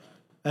much.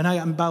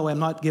 And by the way, I'm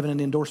not giving an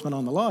endorsement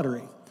on the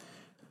lottery.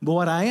 But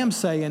what I am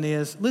saying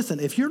is, listen,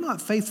 if you're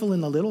not faithful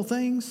in the little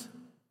things,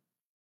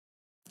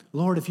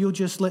 Lord, if you'll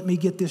just let me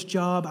get this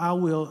job, I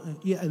will.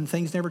 Yeah, and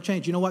things never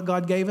change. You know what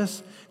God gave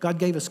us? God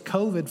gave us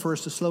COVID for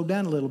us to slow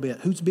down a little bit.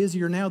 Who's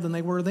busier now than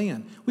they were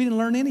then? We didn't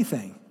learn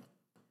anything.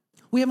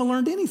 We haven't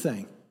learned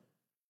anything.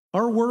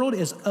 Our world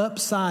is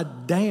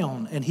upside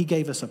down, and He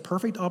gave us a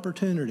perfect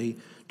opportunity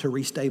to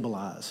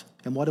restabilize.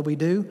 And what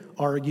do?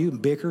 Argue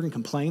and bicker and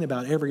complain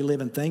about every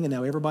living thing, and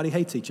now everybody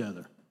hates each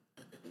other.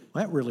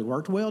 Well, that really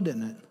worked well,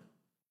 didn't it?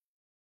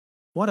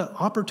 What an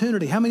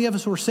opportunity. How many of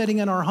us were sitting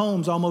in our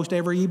homes almost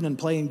every evening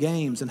playing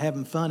games and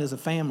having fun as a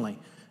family?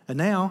 And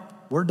now,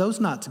 where'd those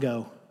nights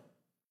go?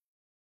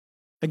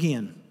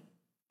 Again,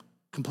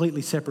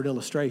 completely separate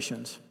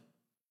illustrations.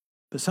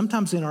 But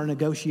sometimes in our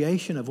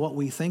negotiation of what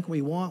we think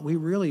we want, we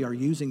really are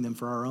using them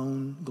for our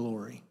own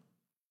glory.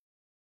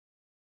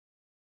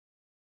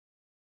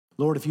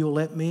 Lord, if you'll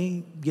let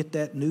me get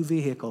that new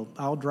vehicle,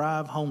 I'll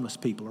drive homeless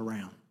people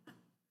around.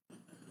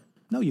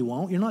 No, you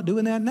won't. You're not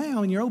doing that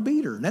now, and you're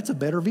obedient. And that's a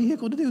better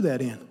vehicle to do that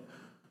in.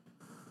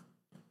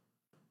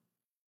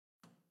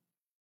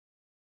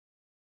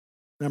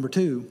 Number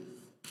two,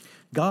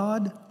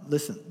 God,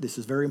 listen, this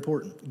is very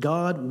important.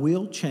 God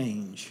will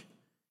change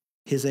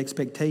His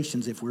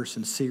expectations if we're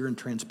sincere and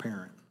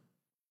transparent.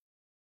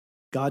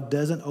 God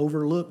doesn't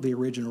overlook the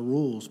original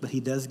rules, but He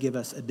does give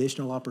us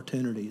additional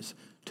opportunities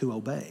to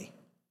obey.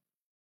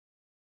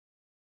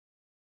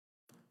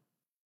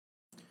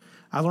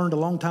 I learned a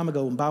long time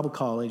ago in Bible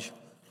college,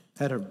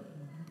 I had a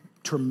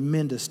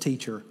tremendous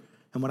teacher.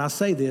 And when I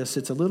say this,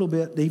 it's a little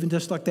bit, even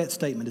just like that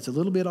statement, it's a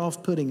little bit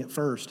off-putting at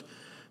first.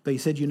 But he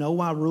said, you know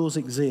why rules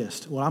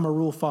exist? Well, I'm a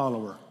rule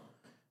follower.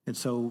 And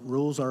so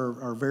rules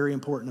are very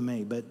important to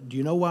me. But do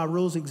you know why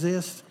rules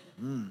exist?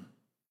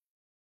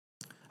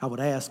 I would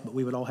ask, but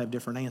we would all have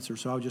different answers.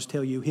 So I'll just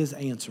tell you his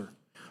answer.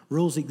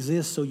 Rules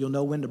exist so you'll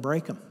know when to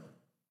break them.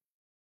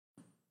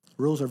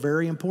 Rules are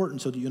very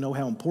important so that you know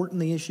how important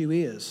the issue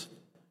is.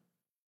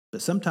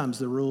 But sometimes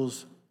the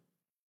rules,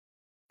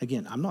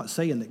 again, I'm not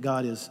saying that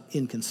God is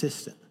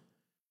inconsistent,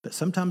 but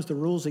sometimes the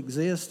rules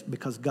exist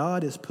because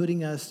God is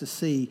putting us to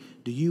see,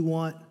 do you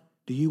want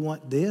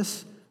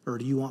this or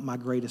do you want my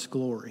greatest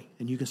glory?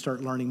 And you can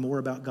start learning more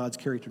about God's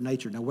character and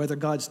nature. Now, whether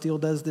God still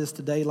does this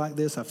today like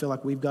this, I feel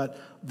like we've got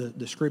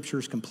the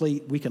scriptures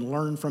complete. We can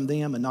learn from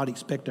them and not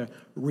expect a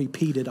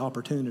repeated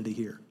opportunity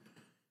here.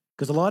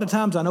 Because a lot of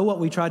times I know what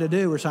we try to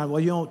do. We're saying,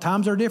 well,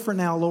 times are different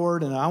now,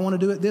 Lord, and I want to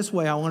do it this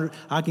way.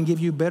 I can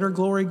give you better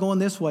glory going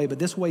this way, but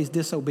this way is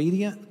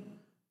disobedient.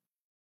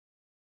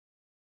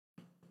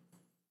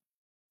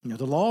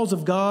 The laws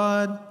of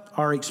God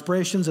are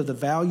expressions of the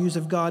values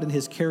of God and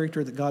His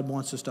character that God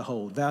wants us to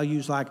hold.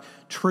 Values like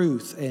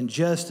truth and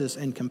justice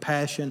and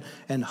compassion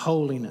and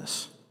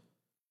holiness.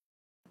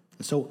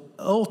 And so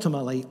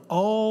ultimately,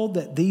 all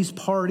that these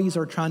parties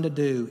are trying to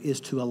do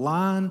is to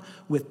align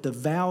with the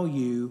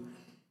value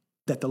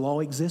that the law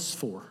exists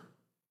for.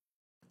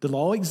 The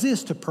law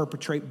exists to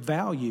perpetrate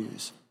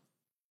values,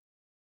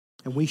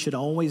 and we should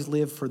always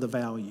live for the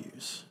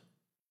values.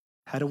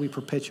 How do we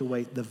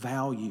perpetuate the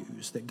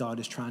values that God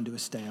is trying to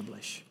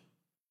establish?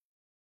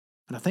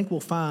 And I think we'll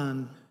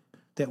find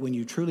that when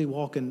you truly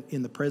walk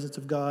in the presence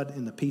of God,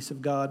 in the peace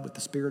of God, with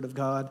the Spirit of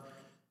God,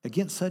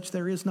 against such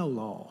there is no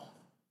law.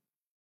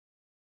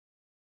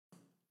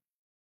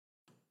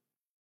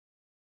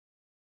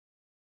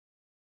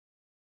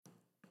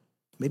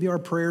 Maybe our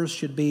prayers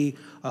should be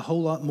a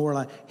whole lot more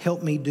like,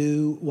 help me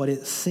do what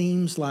it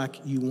seems like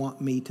you want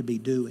me to be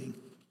doing.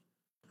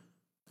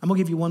 I'm going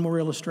to give you one more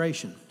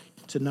illustration.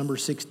 It's in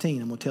Numbers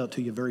 16. I'm going to tell it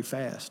to you very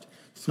fast.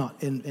 It's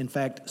not, in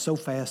fact, so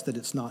fast that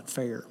it's not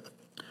fair.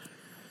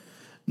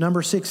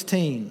 Number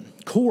 16,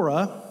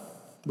 Korah,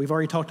 we've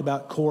already talked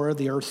about Korah,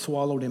 the earth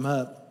swallowed him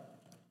up,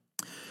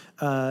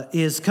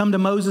 is come to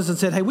Moses and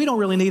said, hey, we don't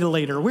really need a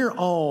leader. We're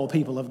all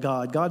people of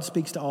God. God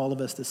speaks to all of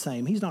us the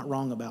same. He's not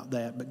wrong about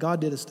that, but God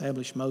did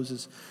establish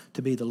Moses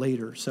to be the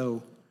leader.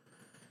 So,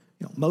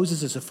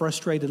 Moses is a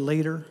frustrated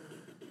leader.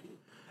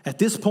 At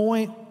this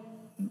point,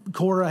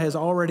 Korah has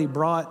already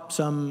brought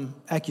some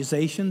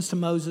accusations to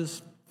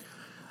Moses.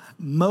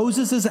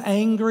 Moses is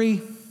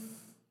angry.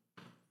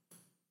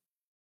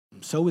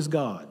 So is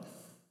God.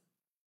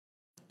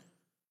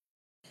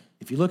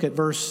 If you look at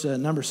verse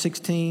number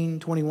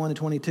 16, 21 and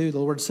 22, the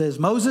Lord says,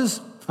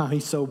 Moses,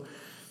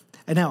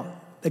 and now,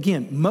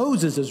 again,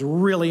 Moses is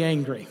really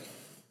angry.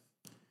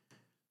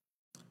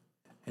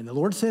 And the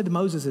Lord said to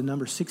Moses in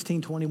Numbers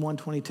 16, 21,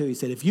 22, he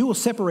said, if you will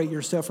separate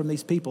yourself from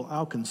these people,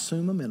 I'll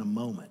consume them in a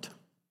moment.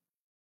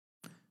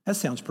 That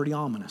sounds pretty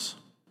ominous.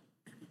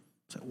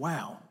 So,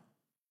 wow,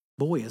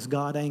 boy, is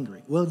God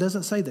angry. Well, it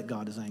doesn't say that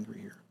God is angry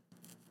here.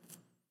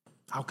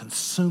 I'll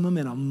consume them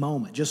in a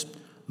moment. Just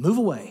move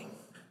away.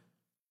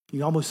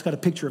 You almost got a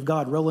picture of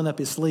God rolling up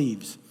his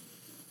sleeves.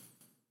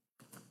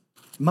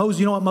 Moses,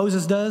 you know what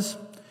Moses does?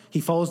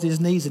 He falls to his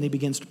knees and he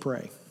begins to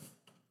pray.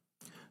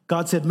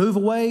 God said, move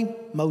away.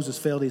 Moses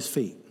fell to his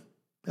feet.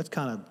 That's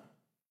kind of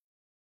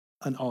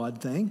an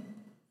odd thing.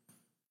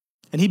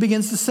 And he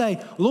begins to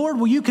say, Lord,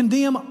 will you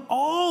condemn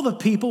all the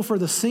people for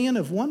the sin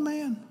of one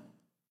man?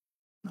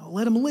 No,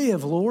 let him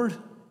live, Lord.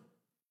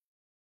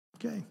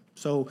 Okay,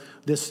 so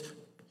this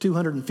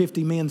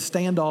 250 men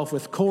standoff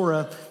with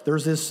Korah.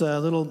 There's this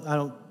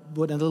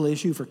wasn't a little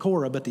issue for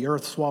Korah, but the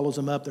earth swallows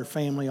them up, their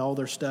family, all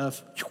their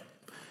stuff.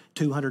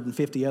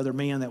 250 other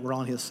men that were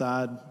on his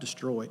side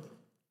destroyed.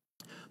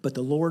 But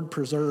the Lord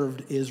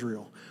preserved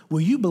Israel.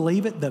 Will you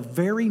believe it? The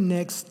very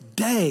next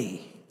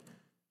day,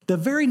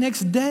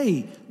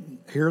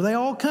 here they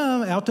all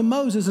come out to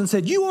Moses and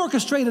said, you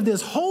orchestrated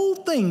this whole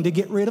thing to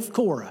get rid of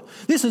Korah.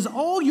 This is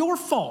all your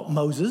fault,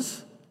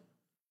 Moses.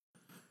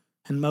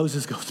 And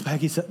Moses goes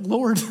back, he said,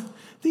 Lord,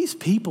 these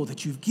people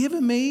that you've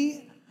given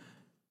me,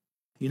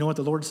 you know what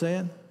the Lord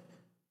said?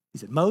 He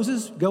said,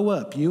 Moses, go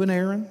up, you and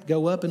Aaron,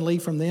 go up and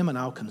leave from them, and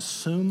I'll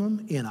consume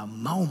them in a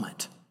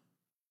moment.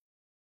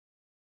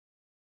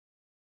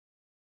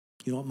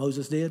 You know what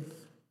Moses did?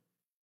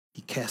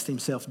 He cast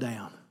himself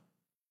down.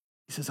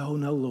 He says, oh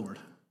no, Lord.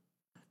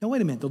 Now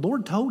wait a minute, the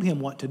Lord told him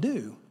what to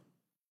do.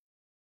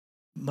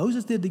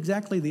 Moses did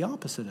exactly the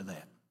opposite of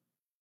that.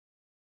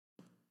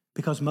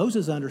 Because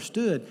Moses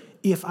understood,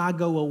 if I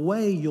go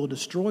away, you'll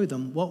destroy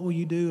them. What will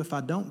you do if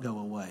I don't go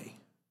away?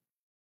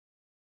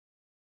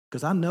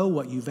 Because I know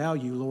what you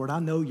value, Lord. I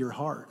know your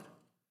heart.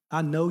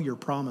 I know your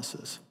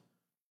promises.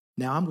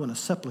 Now I'm going to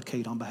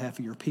supplicate on behalf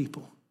of your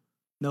people.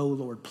 No,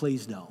 Lord,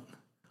 please don't.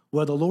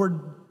 Well, the Lord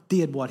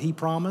did what he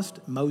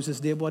promised. Moses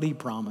did what he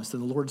promised.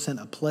 And the Lord sent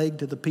a plague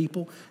to the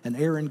people. And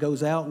Aaron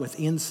goes out with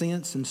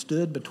incense and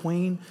stood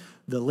between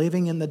the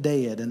living and the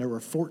dead. And there were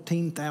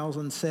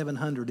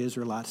 14,700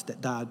 Israelites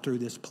that died through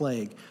this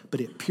plague.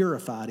 But it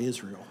purified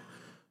Israel.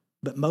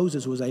 But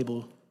Moses was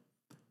able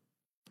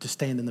to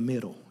stand in the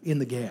middle, in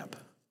the gap,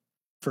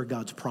 for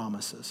God's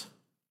promises.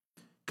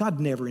 God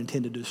never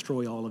intended to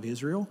destroy all of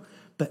Israel.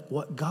 But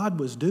what God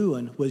was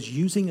doing was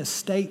using a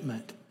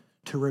statement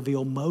to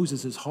reveal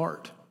Moses'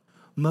 heart.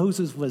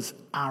 Moses was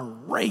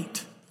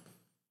irate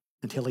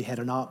until he had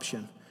an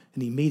option,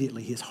 and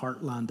immediately his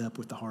heart lined up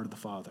with the heart of the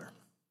Father.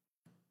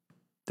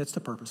 That's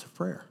the purpose of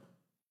prayer.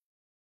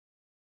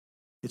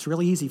 It's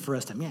really easy for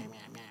us to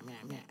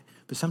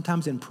but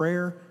sometimes in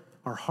prayer,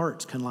 our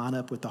hearts can line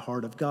up with the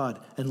heart of God,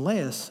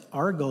 unless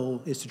our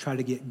goal is to try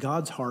to get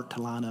God's heart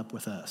to line up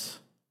with us.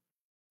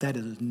 That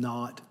is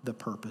not the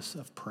purpose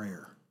of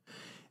prayer.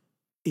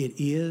 It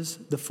is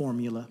the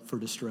formula for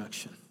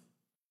destruction.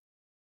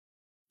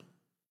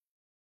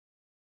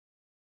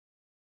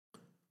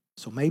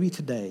 So maybe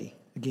today,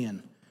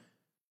 again,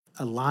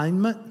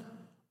 alignment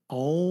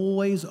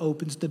always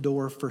opens the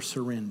door for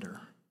surrender.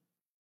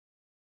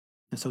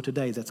 And so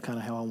today, that's kind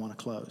of how I want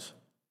to close.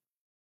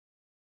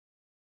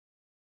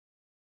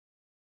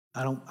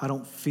 I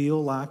don't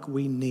feel like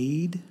we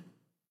need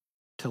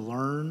to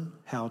learn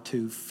how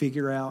to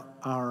figure out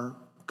our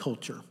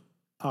culture,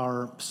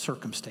 our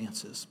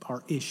circumstances,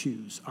 our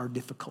issues, our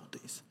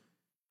difficulties.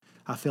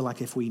 I feel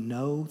like if we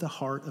know the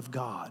heart of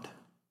God,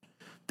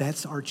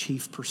 That's our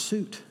chief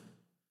pursuit.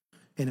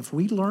 And if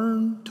we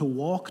learn to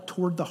walk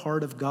toward the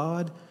heart of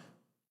God,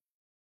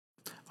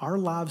 our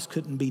lives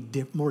couldn't be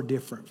more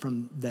different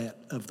from that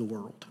of the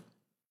world.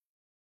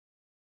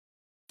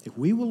 If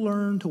we will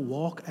learn to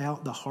walk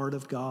out the heart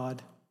of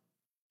God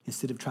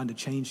instead of trying to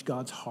change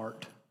God's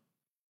heart,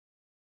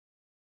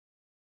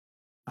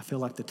 I feel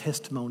like the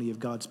testimony of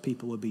God's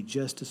people would be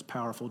just as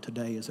powerful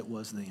today as it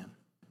was then.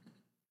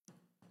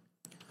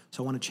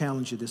 So I want to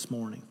challenge you this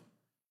morning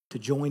to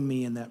join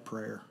me in that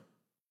prayer,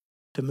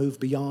 to move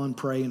beyond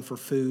praying for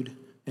food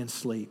and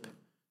sleep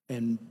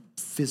and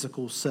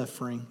physical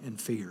suffering and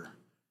fear,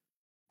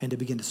 and to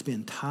begin to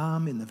spend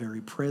time in the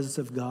very presence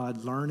of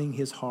God, learning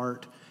his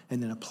heart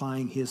and then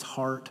applying his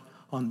heart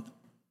on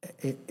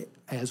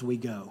as we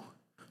go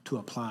to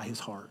apply his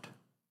heart.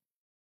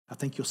 I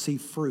think you'll see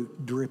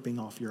fruit dripping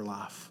off your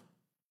life.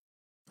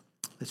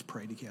 Let's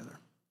pray together.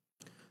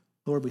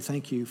 Lord, we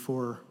thank you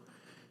for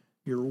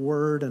your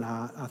word, and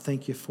I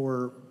thank you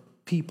for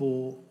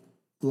people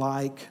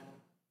like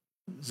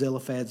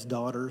Zelophehad's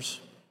daughters.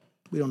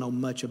 We don't know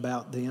much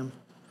about them,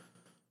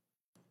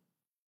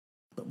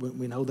 but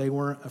we know they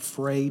weren't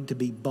afraid to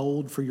be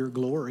bold for your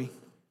glory.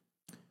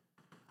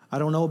 I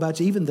don't know about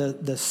you, even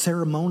the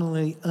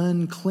ceremonially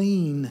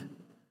unclean.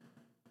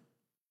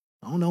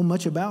 I don't know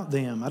much about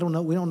them.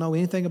 We don't know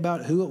anything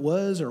about who it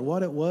was or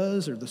what it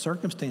was or the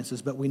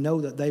circumstances, but we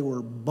know that they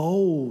were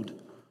bold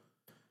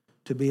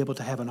to be able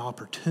to have an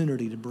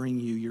opportunity to bring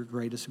you your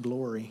greatest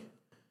glory,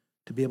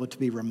 to be able to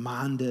be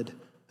reminded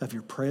of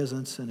your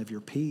presence and of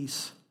your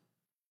peace.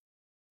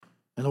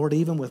 And Lord,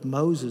 even with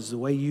Moses, the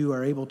way you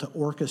are able to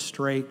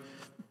orchestrate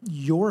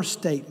your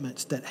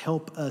statements that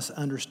help us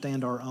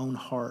understand our own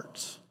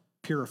hearts,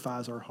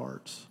 purifies our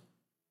hearts.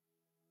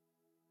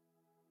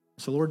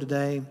 So Lord,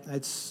 today,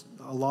 it's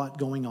a lot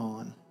going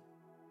on.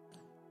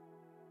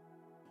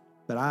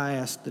 But I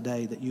ask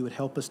today that you would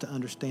help us to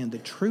understand the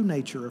true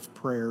nature of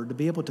prayer, to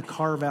be able to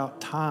carve out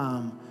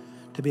time,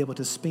 to be able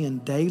to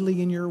spend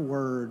daily in your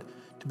word,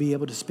 to be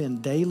able to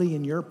spend daily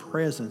in your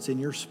presence, in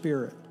your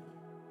spirit,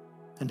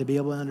 and to be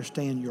able to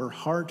understand your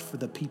heart for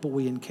the people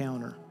we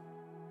encounter,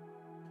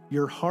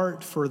 your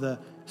heart for the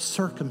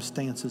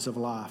circumstances of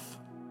life,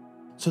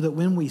 so that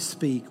when we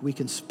speak, we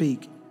can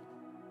speak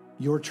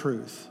your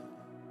truth.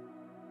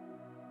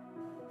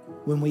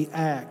 When we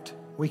act,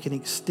 we can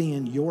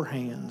extend your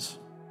hands.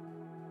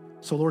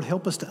 So Lord,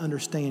 help us to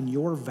understand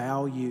your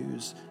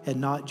values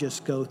and not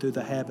just go through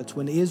the habits.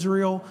 When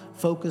Israel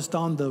focused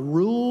on the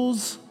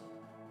rules,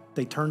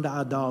 they turned to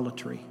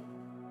idolatry.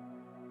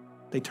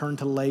 They turned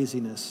to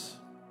laziness,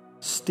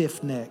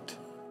 stiff-necked,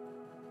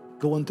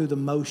 going through the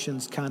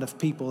motions kind of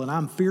people. And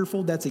I'm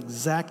fearful that's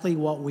exactly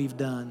what we've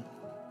done.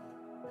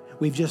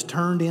 We've just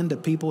turned into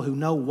people who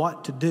know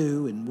what to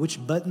do and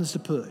which buttons to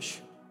push.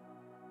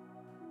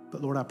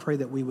 But Lord, I pray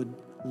that we would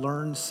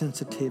learn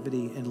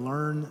sensitivity and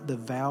learn the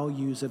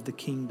values of the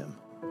kingdom.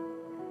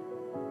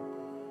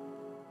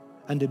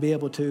 And to be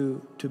able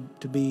to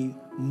be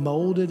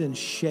molded and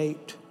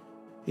shaped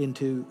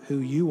into who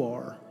you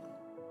are,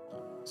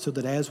 so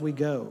that as we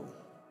go,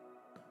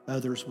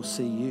 others will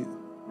see you.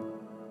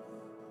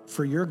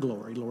 For your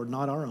glory, Lord,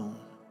 not our own.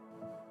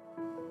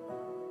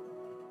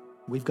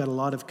 We've got a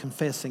lot of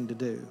confessing to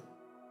do,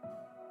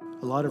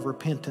 a lot of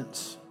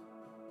repentance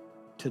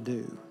to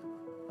do.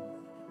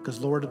 Because,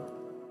 Lord,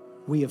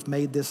 we have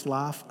made this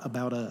life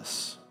about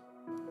us.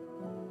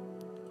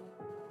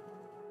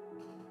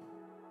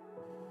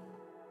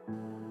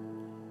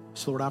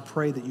 So, Lord, I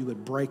pray that you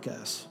would break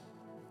us.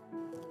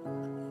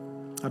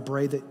 I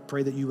pray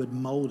that you would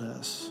mold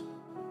us.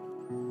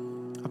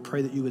 I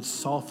pray that you would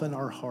soften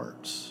our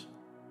hearts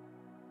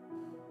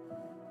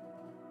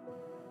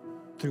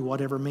through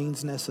whatever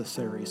means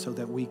necessary so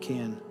that we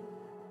can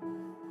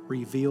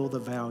reveal the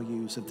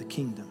values of the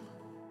kingdom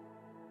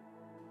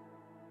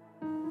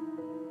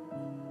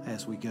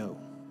as we go.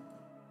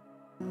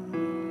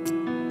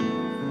 I'm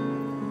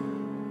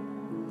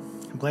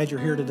glad you're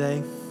here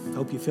today.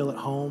 Hope you feel at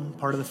home,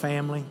 part of the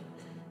family.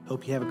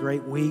 Hope you have a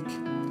great week.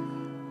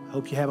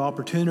 Hope you have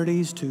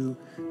opportunities to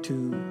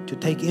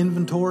take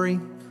inventory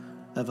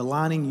of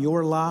aligning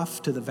your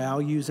life to the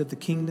values of the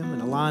kingdom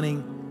and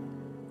aligning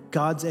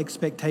God's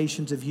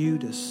expectations of you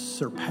to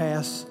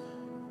surpass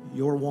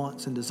your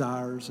wants and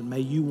desires. And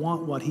may you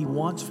want what he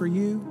wants for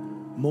you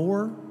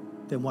more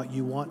than what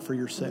you want for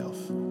yourself.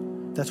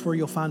 That's where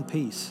you'll find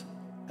peace.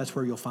 That's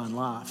where you'll find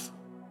life.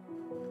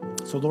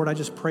 So, Lord, I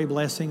just pray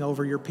blessing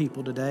over your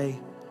people today.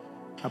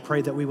 I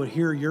pray that we would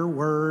hear your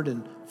word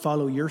and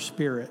follow your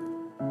spirit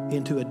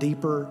into a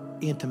deeper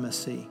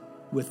intimacy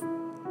with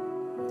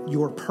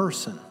your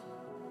person,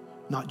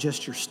 not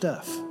just your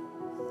stuff,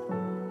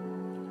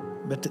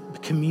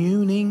 but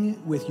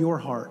communing with your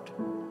heart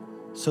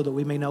so that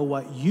we may know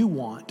what you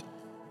want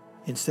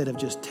instead of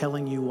just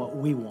telling you what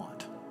we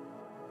want.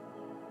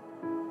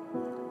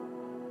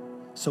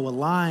 So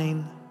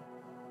align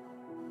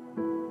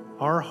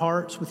our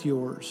hearts with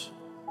yours.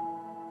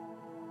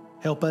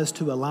 Help us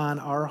to align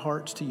our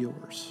hearts to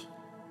yours.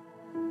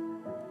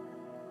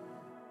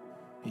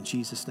 In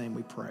Jesus' name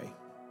we pray.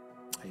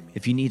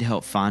 If you need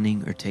help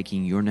finding or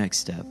taking your next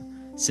step,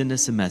 send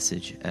us a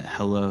message at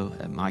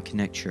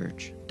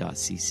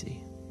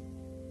hello@myconnectchurch.cc.